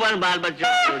 હું પણ બાલ બચ્ચો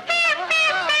છું.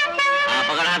 આ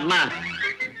પકડ હાથમાં.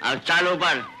 હવે ચાલ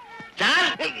ઉપર ચાલ.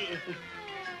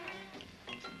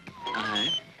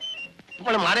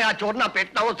 પણ મારે આ ચોરના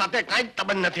પેટનાઓ સાથે કાંઈ જ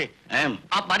સંબંધ નથી. એમ?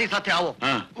 આપ મારી સાથે આવો.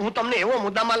 હા. હું તમને એવો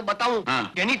મુદ્દામાલ બતાવું હા.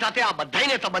 જેની સાથે આ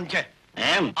બધાયને સંબંધ છે.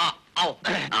 એમ? આવો.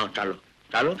 આવો ચાલો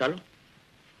ચાલો ચાલો.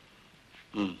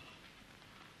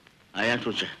 અહીંયા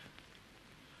શું છે?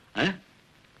 હે?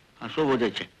 આ શું બોલે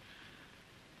છે?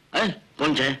 હે?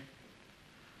 કોણ છે?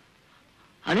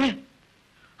 અરે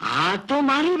હા તો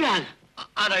મારી બેગ.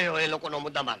 આ રહ્યો એ લોકોનો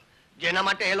મુદ્દામાલ, જેના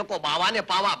માટે એ લોકો બાવા ને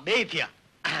પાવા બેય થયા.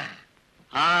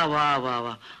 હા વાહ વાહ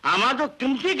વાહ. આમાં તો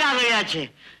કિંમતી કાગળિયા છે.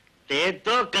 તે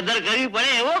તો કદર કરવી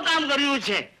પડે એવો કામ કર્યું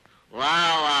છે.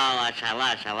 વાહ વાહ વાહ,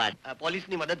 શાબાશ શાબાશ.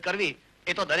 પોલીસની મદદ કરવી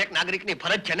એ તો દરેક નાગરિકની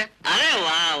ફરજ છે ને. અરે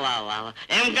વાહ વાહ વાહ વાહ.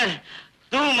 એમ કર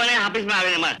તું મને ઓફિસમાં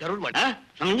આવીને મળે. જરૂર મળે. હા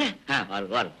સમજે? હા વારું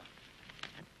વારું.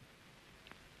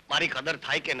 મારી કદર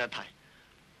થાય કે ન થાય,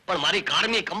 પણ મારી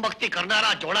કારની કંબકતી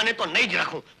કરનારા જોડાને તો નહીં જ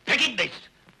રાખું, ફેંકી જ દઈશ.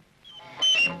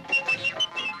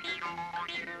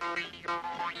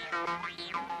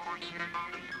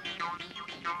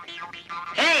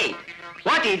 Hey,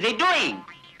 what is he doing?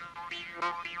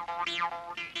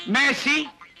 Messi,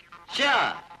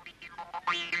 Sure.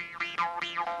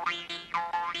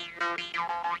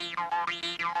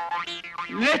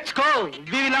 let's go.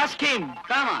 We will ask him.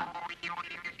 Come on.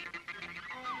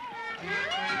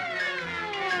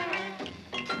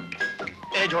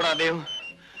 એ જોડા દેવ,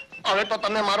 હવે તો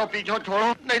તમે મારો પીછો છોડો,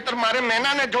 નહીતર મારે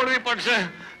મેનાને જોડવી પડશે.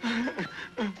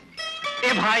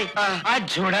 એ ભાઈ, આ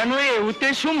જોડાનું એવું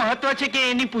તે શું મહત્વ છે કે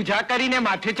એની પૂજા કરીને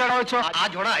માથે ચડાવો છો? આ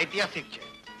જોડા ઐતિહાસિક છે.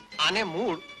 આને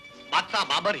મૂળ બાદશાહ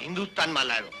બાબર હિન્દુસ્તાનમાં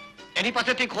લાવ્યો. એની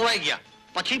પાસેથી ખોવાઈ ગયા.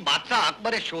 પછી બાદશાહ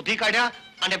અકબરે શોધી કાઢ્યા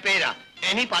અને પહેર્યા.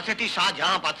 એની પાસેથી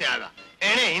શાહજહાં પાસે આવ્યા.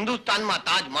 એણે હિન્દુસ્તાનમાં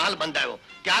તાજમહાલ બંધાવ્યો.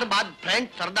 ત્યારબાદ ફ્રેન્ચ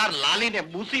સરદાર લાલી ને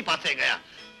બુસી પાસે ગયા.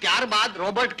 ત્યારબાદ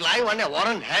રોબર્ટ ક્લાઇવ અને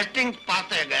વોરન હેસ્ટિંગ્સ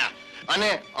પાસે ગયા. અને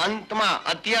અંતમાં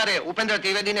અત્યારે ઉપેન્દ્ર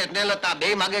ત્રિવેદીને સ્નેહલતા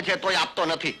બે માગે છે તોય આપતો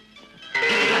નથી.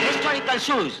 Historical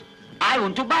shoes. I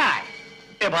want to buy.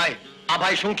 એ ભાઈ, આ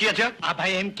ભાઈ શું કહે છે? આ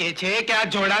ભાઈ એમ કે છે કે આ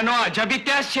જોડાનો અજબ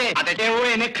ઇતિહાસ છે. તેઓ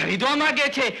એને ખરીદવા માંગે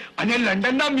છે અને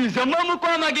લંડનના મ્યુઝિયમમાં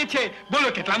મૂકવા માંગે છે.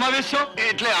 બોલો કેટલામાં વેચશો?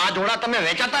 એટલે આ જોડા તમે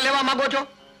વેચાતા લેવા માંગો છો?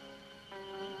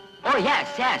 Oh yes,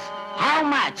 yes. How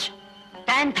much?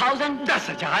 10,000?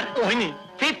 10,000, કોઈ નહીં.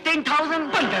 15,000?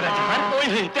 15,000, કોઈ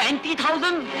નહીં.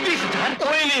 20,000? 20,000,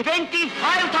 કોઈ નહીં.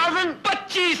 25,000?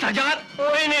 25,000.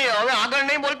 કોઈ નહીં. હવે આગળ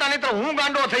નહીં બોલતા, નહીં તો હું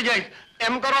ગાંડો થઈ જઈશ.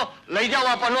 એમ કરો, લઈ જાઓ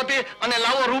આ પનોતી અને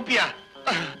લાવો રૂપિયા.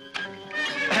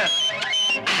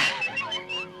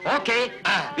 Okay.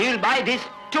 We will buy this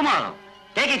tomorrow.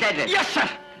 Take it address. Yes sir,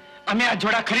 અમે આ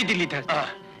જોડા ખરીદી લીધા છે.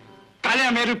 કાલે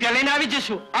અમે રૂપિયા લઈને આવી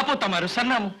જઈશું. આપો તમારું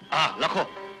સરનામું. હા, લખો.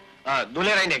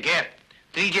 દુલેરાઈને ઘેર,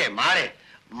 ત્રીજે માળે,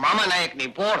 મામા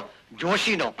નાયકની પોળ,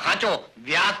 જોશીનો ખાંચો,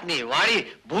 વ્યાસની વાડી,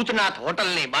 ભૂતનાથ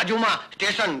હોટલની બાજુમાં,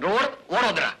 સ્ટેશન રોડ,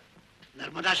 વડોદરા.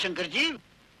 નર્મદા શંકરજી,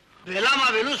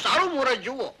 વહેલામાં વહેલું સારું મુહૂર્ત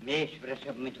જુઓ. મેષ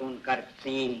વૃષભ મિથુન કર્ક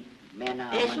સિંહ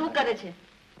મેના એ શું કરે છે?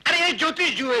 અરે એ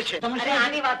જ્યોતિષ જુએ છે. અરે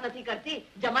આની વાત નથી કરતી,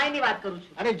 જમાઈની વાત કરું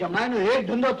છું. અરે જમાઈનો એક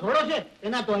ધંધો થોડો છે,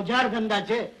 એના તો 1000 ધંધા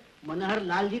છે. મનહર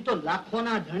લાલજી તો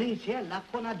લાખોના ધણી છે,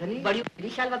 લાખોના ધણી. બળી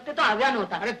વિશાલ વખતે તો આવ્યા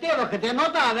નહોતા. અરે તે વખતે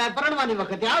નહોતા આવ્યા, પરણવાની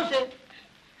વખતે આવશે.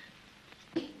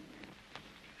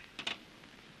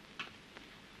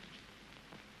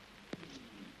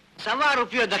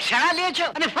 ₹1 દક્ષિણા લે છો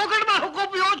અને ફોકટમાં હુકો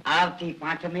પીઓ છો? આવતી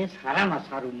પાંચમે સારામાં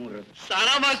સારું મુહૂર્ત.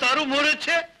 સારામાં સારું મુહૂર્ત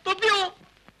છે તો પીવો.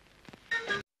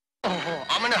 ઓહો,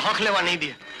 આ મને હક લેવા નહીં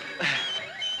દે.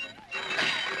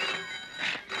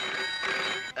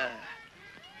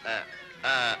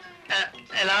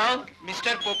 હેલો,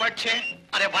 મિસ્ટર પોપટ છે?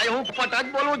 અરે ભાઈ, હું પોપટ જ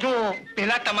બોલું છું.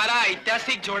 પેલા તમારા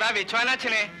ઐતિહાસિક જોડા વેચવાના છે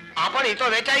ને? હા, પણ એ તો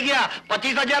વેચાઈ ગયા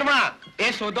 25,000 માં.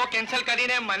 એ સોદો કેન્સલ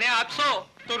કરીને મને આપશો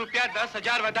તો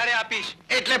 ₹10,000 વધારે આપીશ.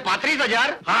 એટલે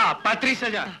 35,000? હા,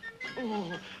 35,000.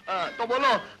 તો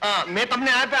બોલો, મેં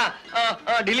તમને આપ્યા,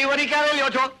 ડિલિવરી ક્યારે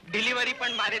લ્યો છો? ડિલિવરી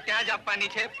પણ મારે ત્યાં જ આપવાની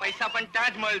છે, પૈસા પણ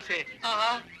ત્યાં જ મળશે.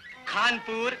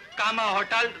 ખાનપુર કામા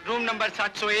હોટલ, રૂમ નંબર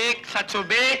 701,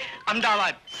 702,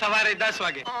 અમદાવાદ, સવારે 10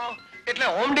 વાગે. એટલે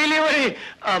હોમ ડિલિવરી?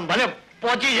 ભલે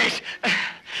પહોંચી જઈશ.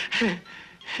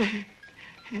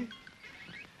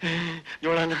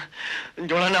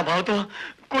 જોડાના ભાવ તો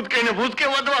કૂદકે ને ભૂસકે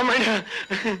વધવા માંડ્યા.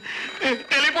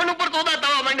 ટેલિફોન ઉપર સોદા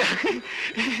થવા માંડ્યા.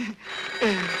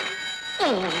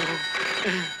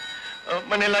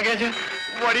 મને લાગે છે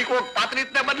વળી કોક 35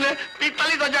 ને બદલે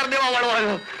 45,000 દેવા વાળો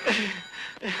આવ્યો.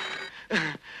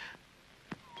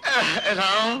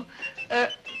 રાવ,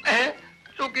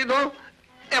 શું કીધું?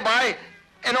 એ ભાઈ,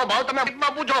 એનો ભાવ તમે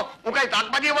માં પૂછો. હું કઈ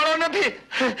શાકભાજી વાળો નથી.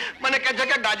 મને કહે છે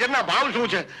કે ગાજરના ભાવ શું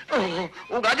છે.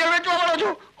 હું ગાજર વેચવા વાળો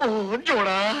છું.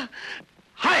 જોડા.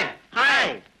 હાય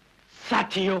હાય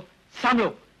સાથીઓ સાંભળો,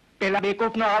 પેલા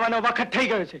બેકોફનો આવવાનો વખત થઈ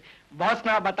ગયો છે.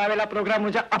 બોસના બતાવેલા પ્રોગ્રામ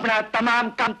મુજબ આપણા તમામ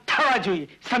કામ થવા જોઈએ.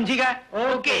 સમજી ગયા?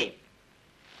 ઓકે.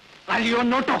 વાલીઓ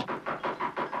નોટો.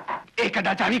 એ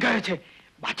કદાચ આવી ગયો છે.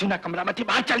 બાજુના કમરામાંથી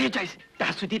બહાર ચાલી જઈશ.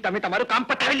 ત્યાં સુધી તમે તમારું કામ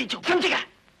પતાવી લીજો. સમજી ગયા?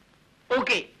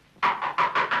 ઓકે.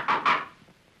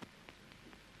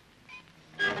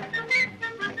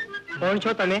 કોણ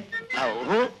છો તમે?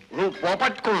 હું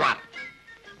પોપટ કુમાર.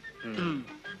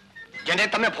 જેને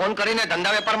તમે ફોન કરીને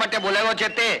ધંધા વેપાર માટે બોલાવ્યો છે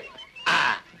તે.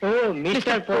 ઓ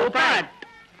મિસ્ટર પોપટ,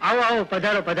 આવો આવો,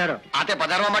 પધારો પધારો. આ તે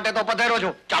પધારવા માટે તો પધાર્યો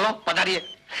છું. ચાલો પધારીએ.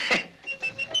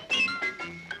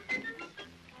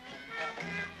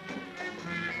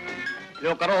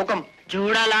 લ્યો, કરો હુકમ.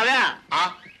 જોડા લાવ્યા? હા,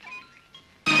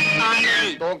 આ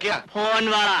નહીં, તો ક્યાં?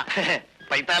 ફોન વાળા.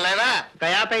 પૈસા લાવ્યા?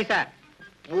 કયા પૈસા?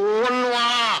 ફોન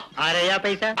વાળા. આ રહ્યા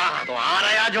પૈસા? હા, તો આ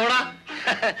રહ્યા જોડા.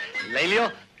 લઈ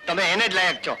લ્યો, તમે એને જ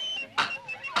લાયક છો.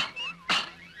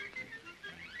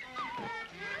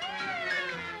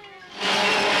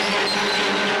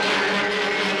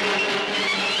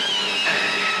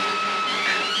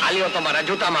 આલ્યો તમારા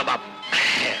જૂતામાં બાપ.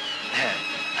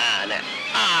 અને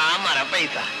આ અમારા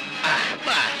પૈસા.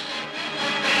 બસ.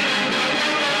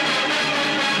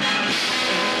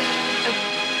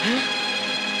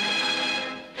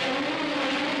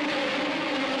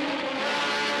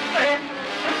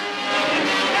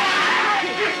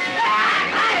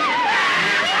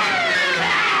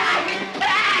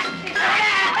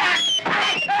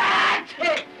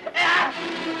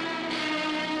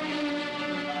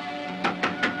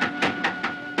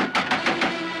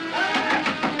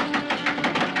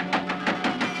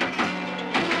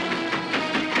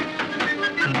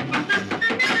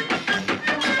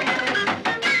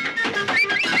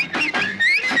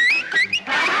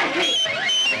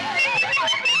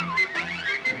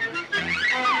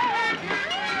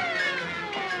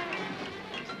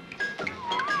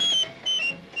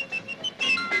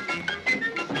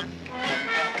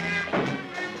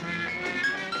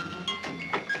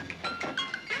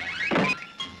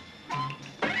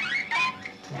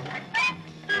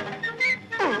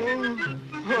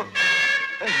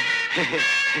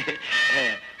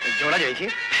 જોડા જોઈ છે?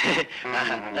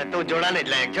 તું જોડાને જ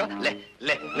લાયક છો. લે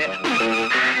લે લે.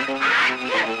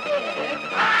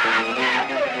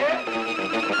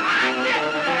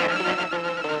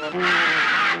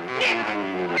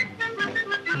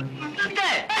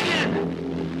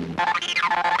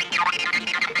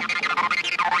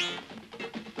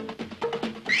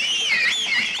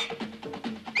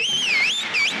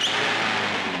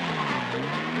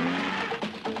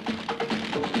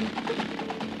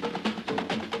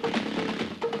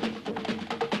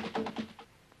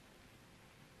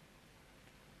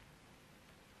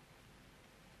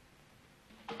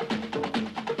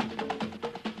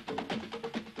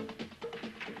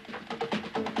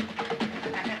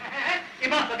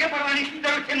 પગે પડવાની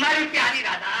જરૂર છે મારી પ્યારી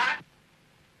રાધા.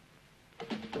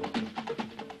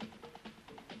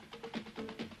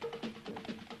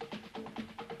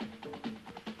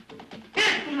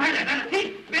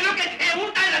 પેલો કે છે હું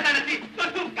કાંઈ રાધા નથી, તો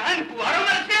તું કાન કુવારો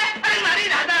મળશે. અરે મારી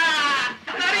રાધા,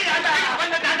 મારી રાધા,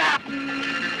 દાદા.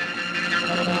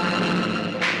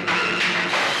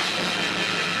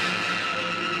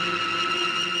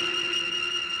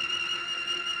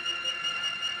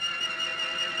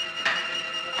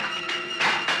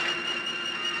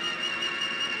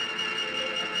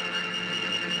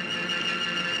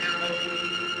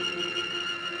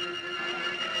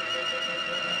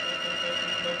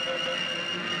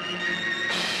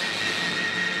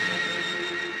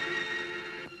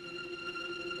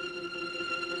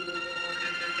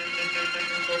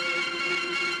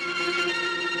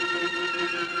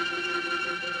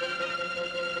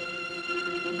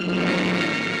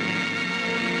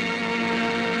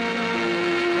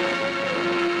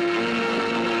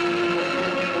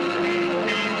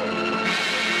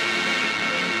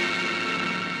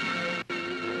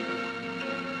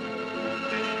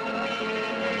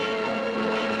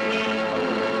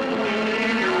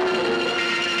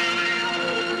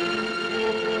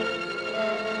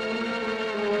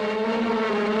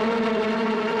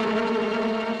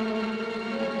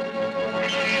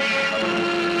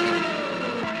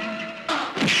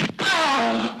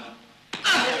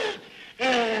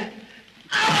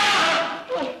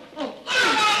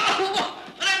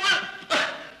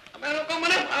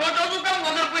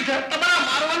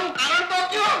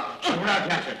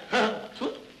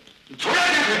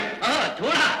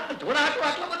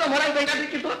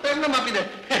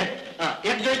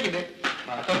 એક જોઈ કે બે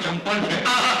તો ચંપલ છે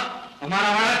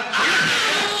અમારા વાળા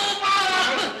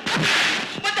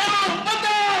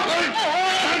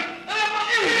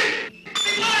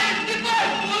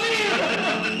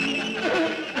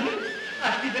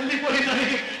જલ્દી પોલીસ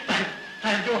આવી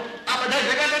જો આ બધા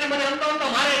ભેગા થઈને મને અંતો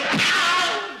મારે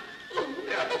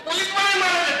પોલીસ મારે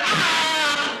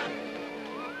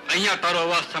અહીંયા તારો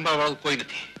અવાજ સાંભળવાળું કોઈ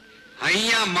નથી.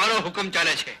 અહીંયા મારો હુકમ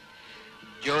ચાલે છે.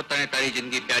 જો તને તારી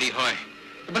જિંદગી પ્યારી હોય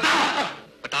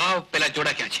બતાવ પેલા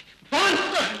જોડા ક્યાં છે?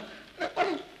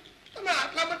 તમે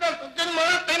આટલા બધા સજ્જન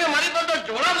માણસ થઈને મારી પાસે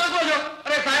જોડા માંગો છો?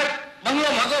 અરે સાહેબ, બંગલો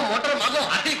માંગો, મોટર માંગો,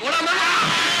 હાથી ઘોડા માંગો,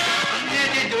 અમને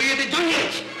જે જોઈએ તે જોઈએ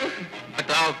જ.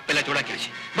 બતાવ પેલા જોડા ક્યાં છે?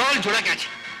 બોલ જોડા ક્યાં છે?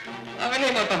 હવે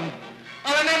નહીં બતાવું,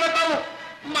 હવે નહીં બતાવું.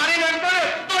 મારી નાખતો ને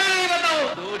તોય નહીં બતાવું.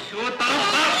 તો શું તારો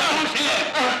બાપ કહું છે?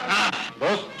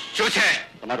 બોસ શું છે?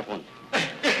 તમારો ફોન.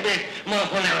 મારો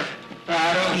ફોન આવ્યો છે.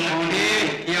 તારો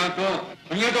અહીંયા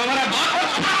તો અમારા બાપ.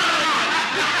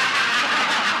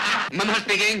 મનહર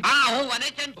સ્પીકિંગ. હા હું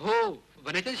વનેચન. હો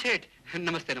વનેચન શેઠ,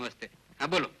 નમસ્તે નમસ્તે. હા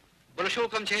બોલો બોલો, શું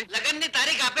હુકમ છે? લગ્નની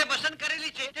તારીખ આપે પસંદ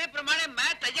કરેલી છે તે પ્રમાણે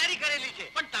મેં તૈયારી કરેલી છે,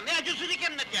 પણ તમે હજુ સુધી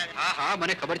કેમ નથી આવ્યા? હા હા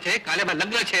મને ખબર છે, કાલે મારા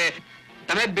લગ્ન છે.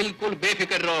 તમે બિલકુલ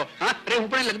બેફિકર રહો. હા અરે હું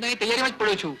પણ લગ્નની તૈયારીમાં જ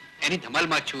પડ્યો છું, એની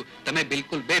ધમાલમાં જ છું. તમે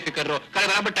બિલકુલ બેફિકર રહો, કાલે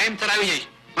બરાબર ટાઈમ સર આવી જઈશ.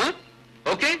 હા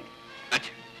ઓકે.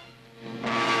 અચ્છા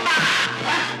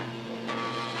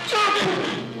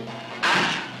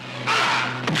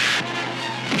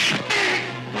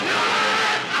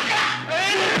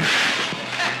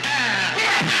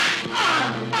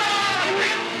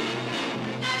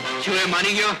શું એ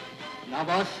માની ગયો? ના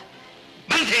બોસ.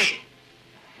 બંધ થઈ.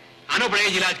 આનો પણ એ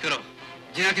જ ઇલાજ કરો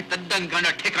જેનાથી તદ્દન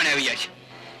ગાંડા ઠેકાણે આવી જાય છે.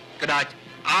 કદાચ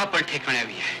આ પણ ઠેકાણે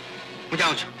આવી જાય. હું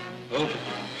જાઉં છું.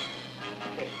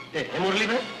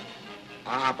 મુરલીભાઈ,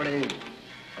 હા આપણે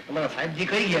તમારા સાહેબજી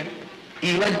કહી ગયા એ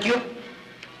ઇલાજ કયો?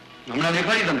 હમણાં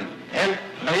દેખાડી તમે એમ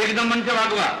એકદમ મન કે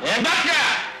વાગવા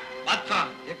બાદશાહ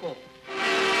એકો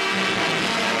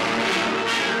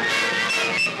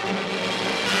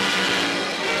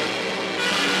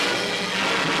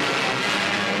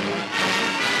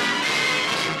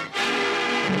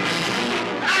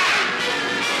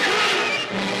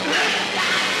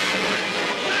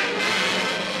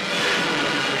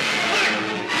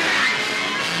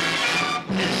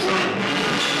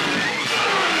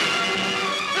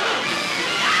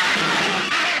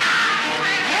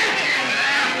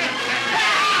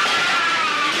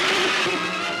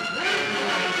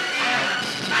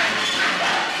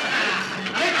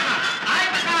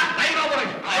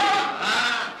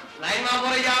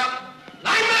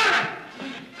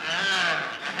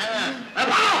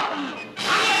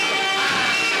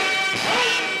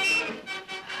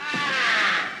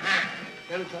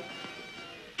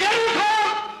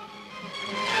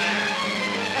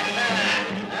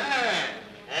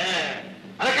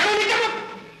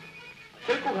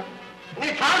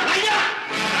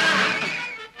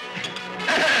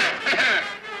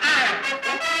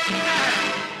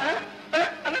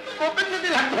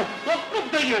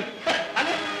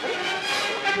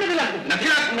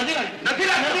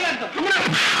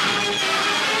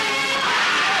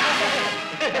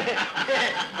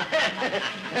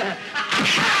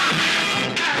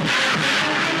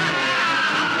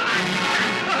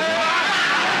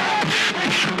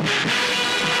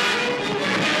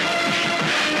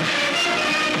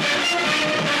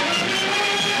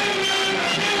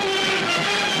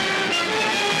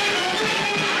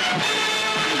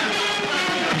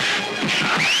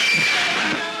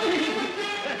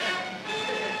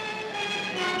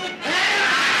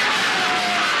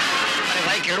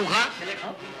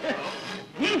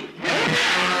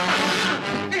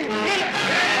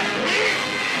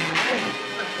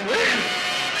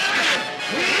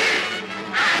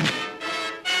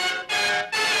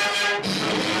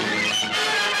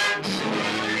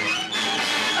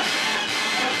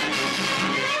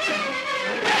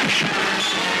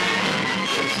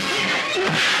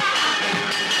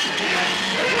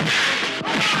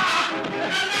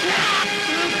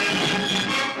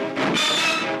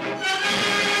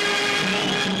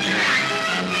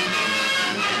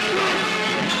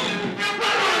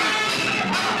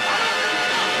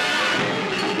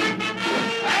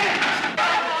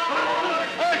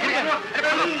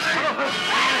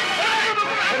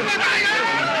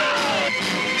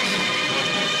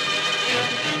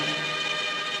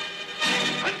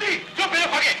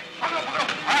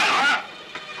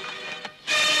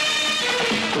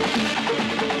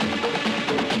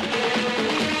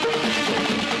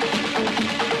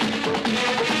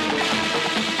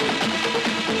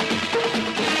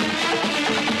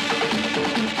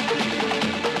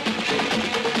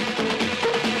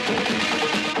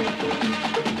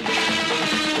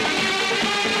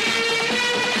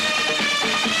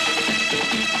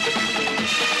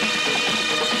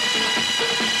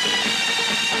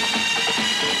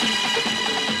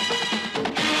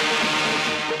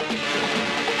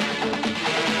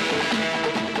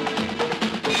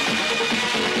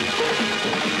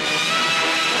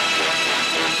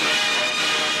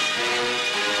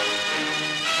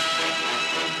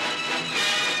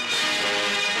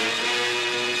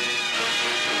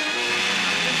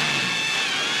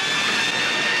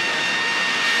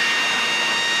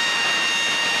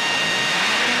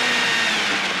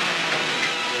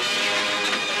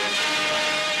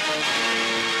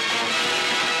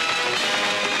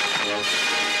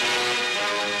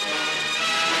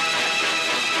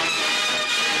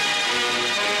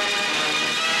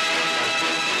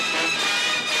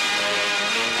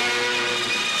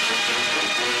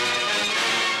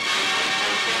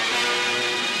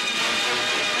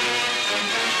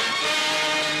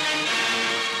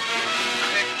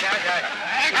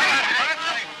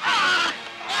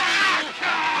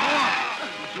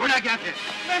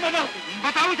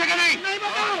બતાવું છે કે નહીં?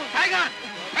 ટાઈગર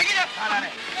ફેંકી દે સાલાને.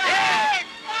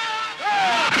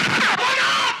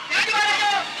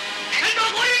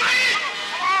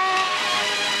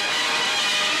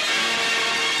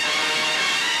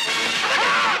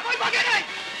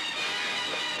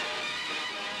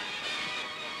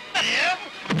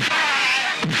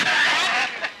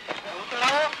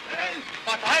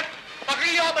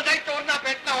 પકડી લો બધા ચોરના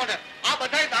પેટના ઓને. આ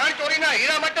બધા દાણ ચોરીના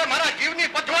હીરા માટે મારા જીવની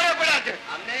પથવારે પડ્યા છે.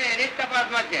 અમને એની જ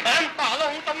તપાસમાં છે. એમ તો હાલો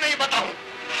હું તમને એ બતાવું.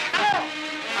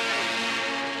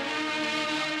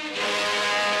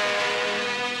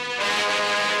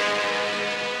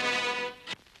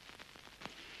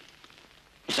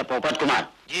 મિસ્ટર પોપટ કુમાર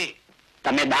જી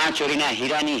તમે દાણ ચોરીના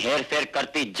હીરાની હેરફેર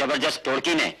કરતી જબરજસ્ત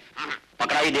ટોળકીને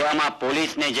પકડાવી દેવામાં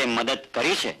પોલીસને જે મદદ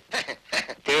કરી છે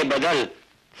તે બદલ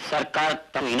સરકાર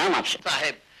તમને ઇનામ આપશે.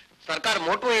 સાહેબ સરકાર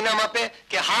મોટું ઇનામ આપે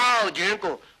કે હાવ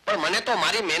ઝીણકું, પણ મને તો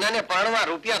મારી મેનાને પરણવા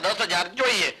રૂપિયા 10,000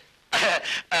 જોઈએ.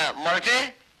 મળશે?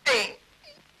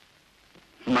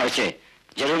 મળશે,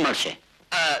 જરૂર મળશે.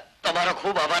 તમારો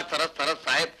ખૂબ આભાર. સરસ સરસ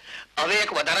સાહેબ. હવે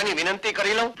એક વધારાની વિનંતી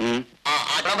કરી લઉં.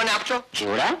 આ જોડા મને આપશો?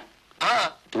 જોડા? હા.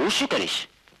 તું શું કરીશ?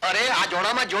 અરે આ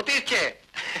જોડામાં જ્યોતિષ છે.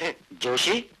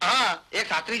 જોશી? હા, એક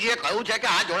શાસ્ત્રીજીએ કહ્યું છે કે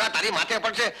આ જોડા તારી માથે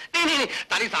પડશે. નહીં,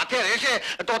 તારી સાથે રહેશે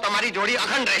તો તમારી જોડી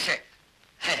અખંડ રહેશે.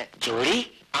 જોડી?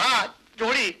 હા,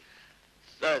 જોડી.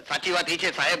 સાચી વાત એ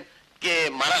છે સાહેબ કે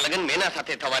મારા લગ્ન મેના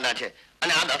સાથે થવાના છે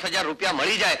અને આ 10,000 રૂપિયા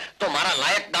મળી જાય તો મારા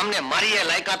લાયક ગામને મારી એ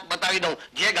લાયકાત બતાવી દઉં.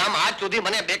 જે ગામ આજ સુધી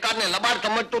મને બેકાર ને લબાડ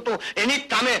સમજતું હતું એની જ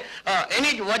સામે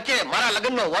એની જ વચ્ચે મારા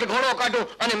લગ્નનો વરઘોડો કાઢું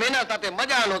અને મેના સાથે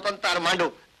મજાનો સંસાર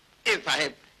માંડું. એ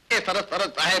સાહેબ, એ સરસ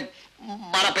સરસ સાહેબ,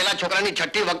 મારા પેલા છોકરાની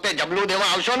છઠ્ઠી વખતે જબલું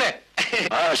દેવા આવશો ને?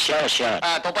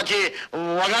 તો પછી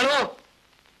વગાડો.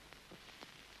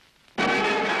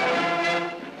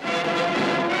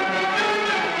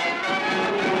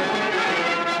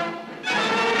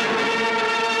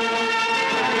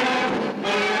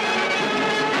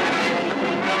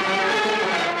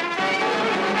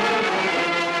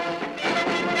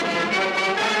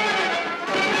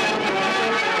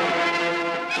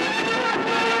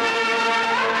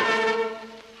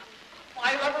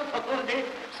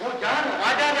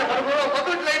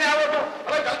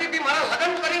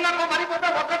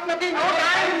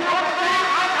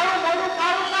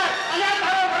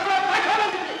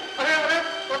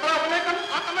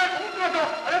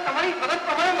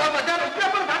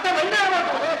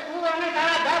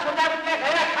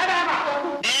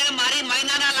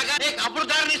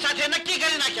 નક્કી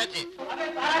કરી નાખ્યા છે.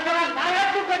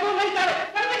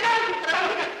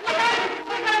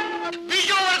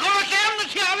 બીજો વરઘોડો કેમ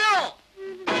નથી આવ્યો?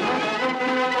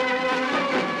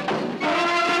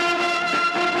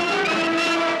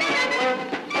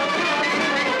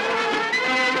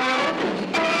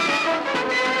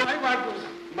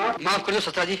 માફ કરજો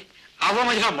સતાજી,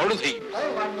 આવવામાં જરા મોડું થઈ ગયું.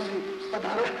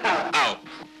 આવો.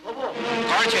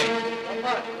 કોણ છે?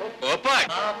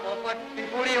 પોપટ. પોપટ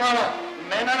પીપુડી વાળો.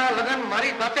 મેનાના લગ્ન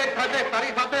મારી સાથે થશે,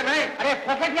 તારી સાથે નહીં. અરે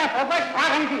પોપટ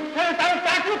તારું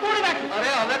ટાંકીઓ તોડી નાખ્યું. અરે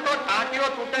હવે તો ટાંકીઓ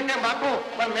તૂટે છે માથું,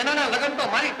 પણ મેનાના લગ્ન તો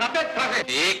મારી સાથે જ થશે.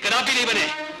 એક કદાપી નહીં બને.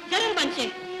 જરૂર બનશે.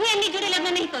 હું એમની જોડે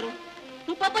લગ્ન નહીં કરું.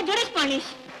 હું પોપટ જોડે જ પરણીશ.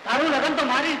 તારું લગ્ન તો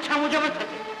મારી ઈચ્છા મુજબ જ થશે.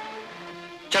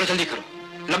 ચાલો જલ્દી કરો,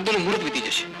 લગ્નનું મુહૂર્ત વીતી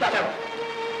જશે.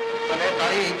 અને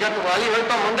તારી ઇજ્જત વાલી હોય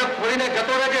તો મંડપ છોડીને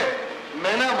જતો રહેજે.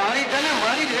 મેના મારી છે ને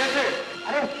મારી જ રહેશે.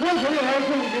 અરે શું જોઈ રહ્યો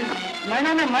છું?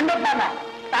 મહિનાને મંડપ દાદા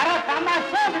તારા કામમાં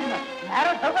શું બિઝનેસ?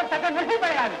 મારો છોકરો સાથે નથી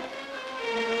પડ્યા.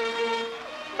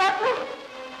 બાપુ,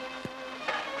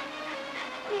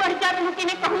 મરજાદ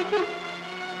મૂકીને કહું છું,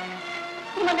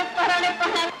 મને પરાણે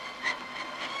પરાણે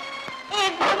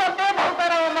એક ભાવમાં બે ભાવ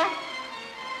કરાવવામાં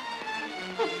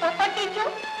હું પોપટી છું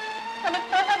અને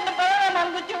પોપટને પરણવા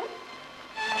માંગુ છું.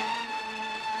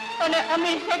 અને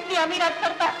અમીર શેઠની અમીરાત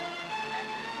કરતા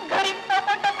ગરીબ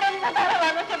પોપટનો પ્રેમ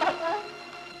વધારવાનો છે બાપુ.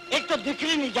 એક તો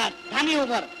દીકરીની જાત, નાની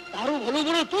ઉંમર, તારું ભલું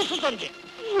ભલું તું શું સમજે?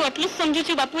 હું એટલું જ સમજુ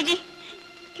છું બાપુજી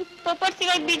કે પોપટ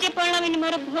સિવાય બીજે પરણાવીને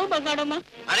મારો ભાવ બગાડોમાં.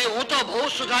 અરે હું તો બહુ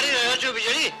સુધારી રહ્યો છું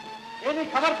વીજળી. એની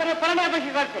ખબર તને પરણ્યા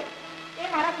પછી કરશે. એ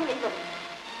મારાથી લઈ ગયો.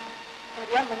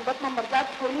 મારા મંડપમાં મરદાદ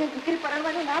છોડીને દીકરી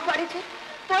પરણવાની ના પાડી છે,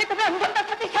 તોય તમે અંગતા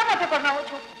સાથે શા માટે પરણાવો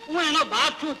છો? હું એનો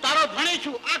બાપ છું, તારો ધણી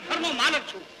છું, આ ઘરનો માલક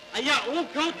છું. અહીંયા હું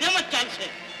કહું તેમ જ ચાલશે.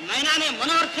 મહિનાને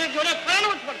મનોહર છે જોડે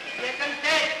પરણવું જ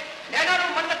પડશે. એનાનું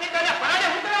મન નથી કરે, પરાણે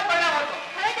હું કેવા પરણાવો છો?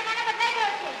 હવે જમાનો બદલાઈ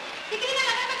ગયો છે. દીકરીના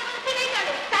લગ્નમાં જબરદસ્તી નહીં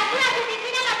ચાલે. સાચી વાત છે,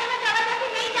 દીકરીના લગ્નમાં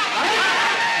જબરદસ્તી નહીં ચાલે.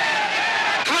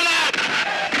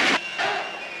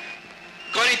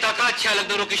 કોની તાકાત છે આ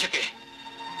લગ્ન રોકી શકે?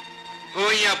 હું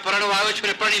અહીંયા પરણવા આવ્યો છું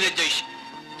ને પરણીને જ જઈશ.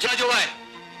 જ્યાં જોવાય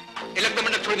એ લગ્ન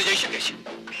મંડપ છોડીને જઈ શકે છે.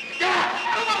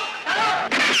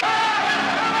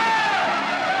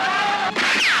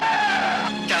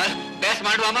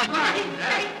 માંડવામાં?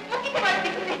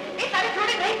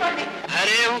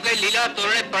 અરે હું કઈ લીલા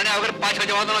તોરણે પરણ્યા વગર પાછો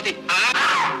જવાનો નથી.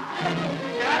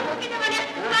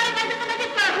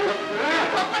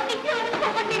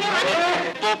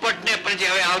 પોપટને પણ જે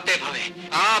હવે આવતે ભવે,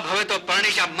 આ ભવે તો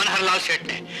પરણીશા મનહરલાલ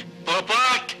શેઠને.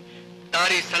 પોપટ,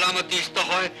 તારી સલામતી તો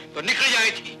હોય તો નીકળી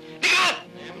જાય છે. નીકળ.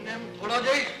 એમને એમ થોડો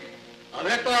જઈશ.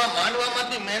 હવે તો આ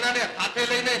માંડવામાંથી મેનાને સાથે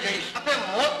લઈને જઈશ. સાથે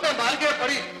મોતને માર્ગે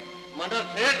પડી. મનર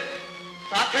શેઠ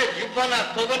સાથે જીવવાના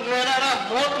સોગંદ લેનારા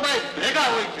મોતમાં ભેગા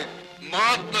હોય છે.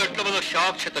 મોતનો એટલો બધો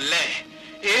શોખ છે તો લે,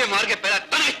 એ માર્ગે પહેલા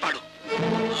તને જ પાડું.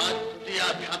 આજ સુધી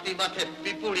આ છાતી માથે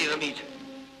પીપુડી રમી છે.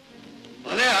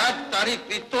 ભલે આજ તારી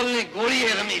પિસ્તોલની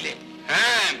ગોળીએ રમી લે.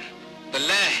 એમ તો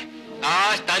લે,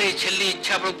 આજ તારી છેલ્લી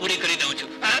ઈચ્છા પણ પૂરી કરી દઉં છું.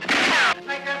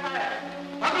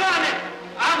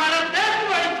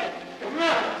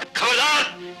 ખબરદાર,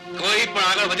 કોઈ પણ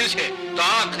આગળ વધ્યું છે તો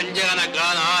આ ખંજરાના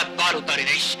ગળાના હાથ પાર ઉતારી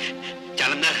દઈશ.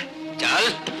 ચાલ અંદર, ચાલ.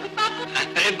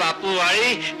 અરે બાપુ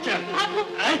વાળી, ચાલ.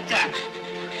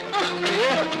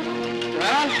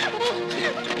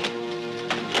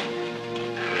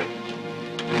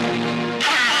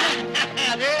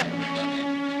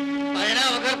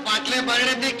 પરણ્યા વગર પાછલે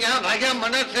બારણેથી ક્યાં ભાગ્યા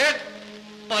મનર શેઠ?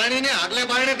 પરણીને આગલે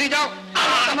બારણેથી જાઓ.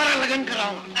 તમારા લગ્ન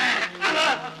કરાવો.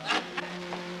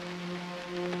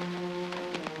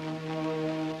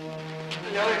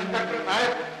 ઇન્સ્પેક્ટર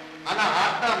સાહેબ, આના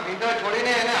હાથના મીંડા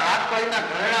છોડીને એને હાથ પાડીના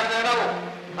ઘરેણા પહેરાવો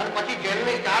અને પછી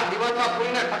જેલની 4 દિવસમાં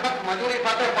પૂરીને સખત મજૂરી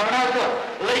સાથે પરણાવજો.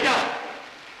 લઈ જાઓ.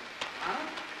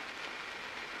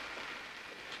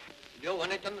 જો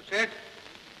વનેચંદ શેઠ,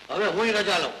 હવે હું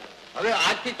રજા લઉં. હવે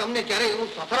આજથી તમને ક્યારેય એવું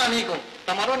સસરા નહીં કહું.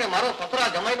 તમારો ને મારો સસરા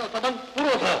જમાઈનો સંબંધ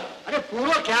પૂરો થયો. અરે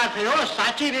પૂરો ક્યાં થયો?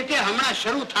 સાચી રીતે હમણાં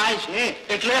શરૂ થાય છે.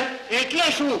 એટલે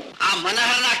શું? આ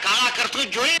મનહરના કાળા કરતું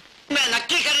જોઈ મેં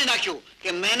નક્કી કરી નાખ્યું કે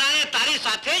મેનાને તારી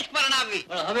સાથે જ પરણાવવી.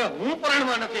 પણ હવે હું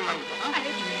પરણવા નથી માંગતો.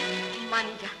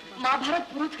 માની જા, મહાભારત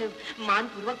પૂરું થયું.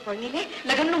 માનપૂર્વક પરણી લે,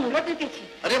 લગ્નનું મુહૂર્ત વીતે છે.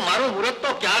 અરે મારું મુહૂર્ત તો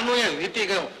ક્યારનું એ વીતી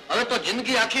ગયું. હવે તો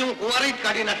જિંદગી આખી હું કુંવારી જ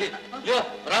કાઢી નાખી. જો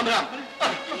રામ રામ.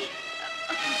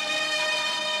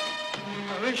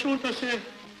 હવે શું થશે?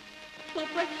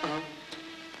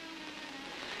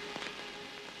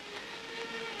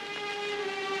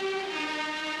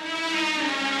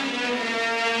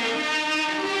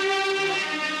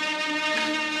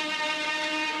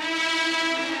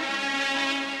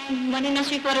 મને ન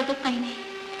સ્વીકારો તો કઈ નહીં,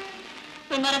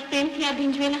 પણ મારા પ્રેમથી આ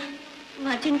ભીંજવેલા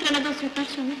વાચિંત્રને તો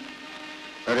સ્વીકારશો ને?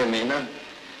 અરે મેના,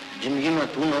 જિંદગીમાં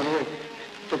તું ન હોય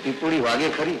તો પીપુડી વાગે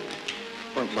ખરી,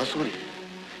 પણ બસુરી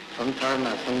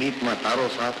સંસારના સંગીતમાં તારો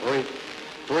સાથ હોય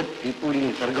તો જ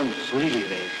પીપુડીની સરગમ સુરીલી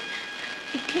રહે.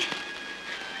 એટલે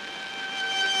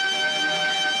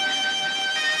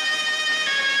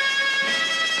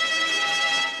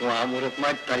હું આ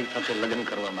મુહૂર્તમાં જ તારી સાથે લગ્ન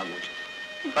કરવા માંગુ છું.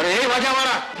 અરે એ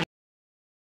વાજાવાળા,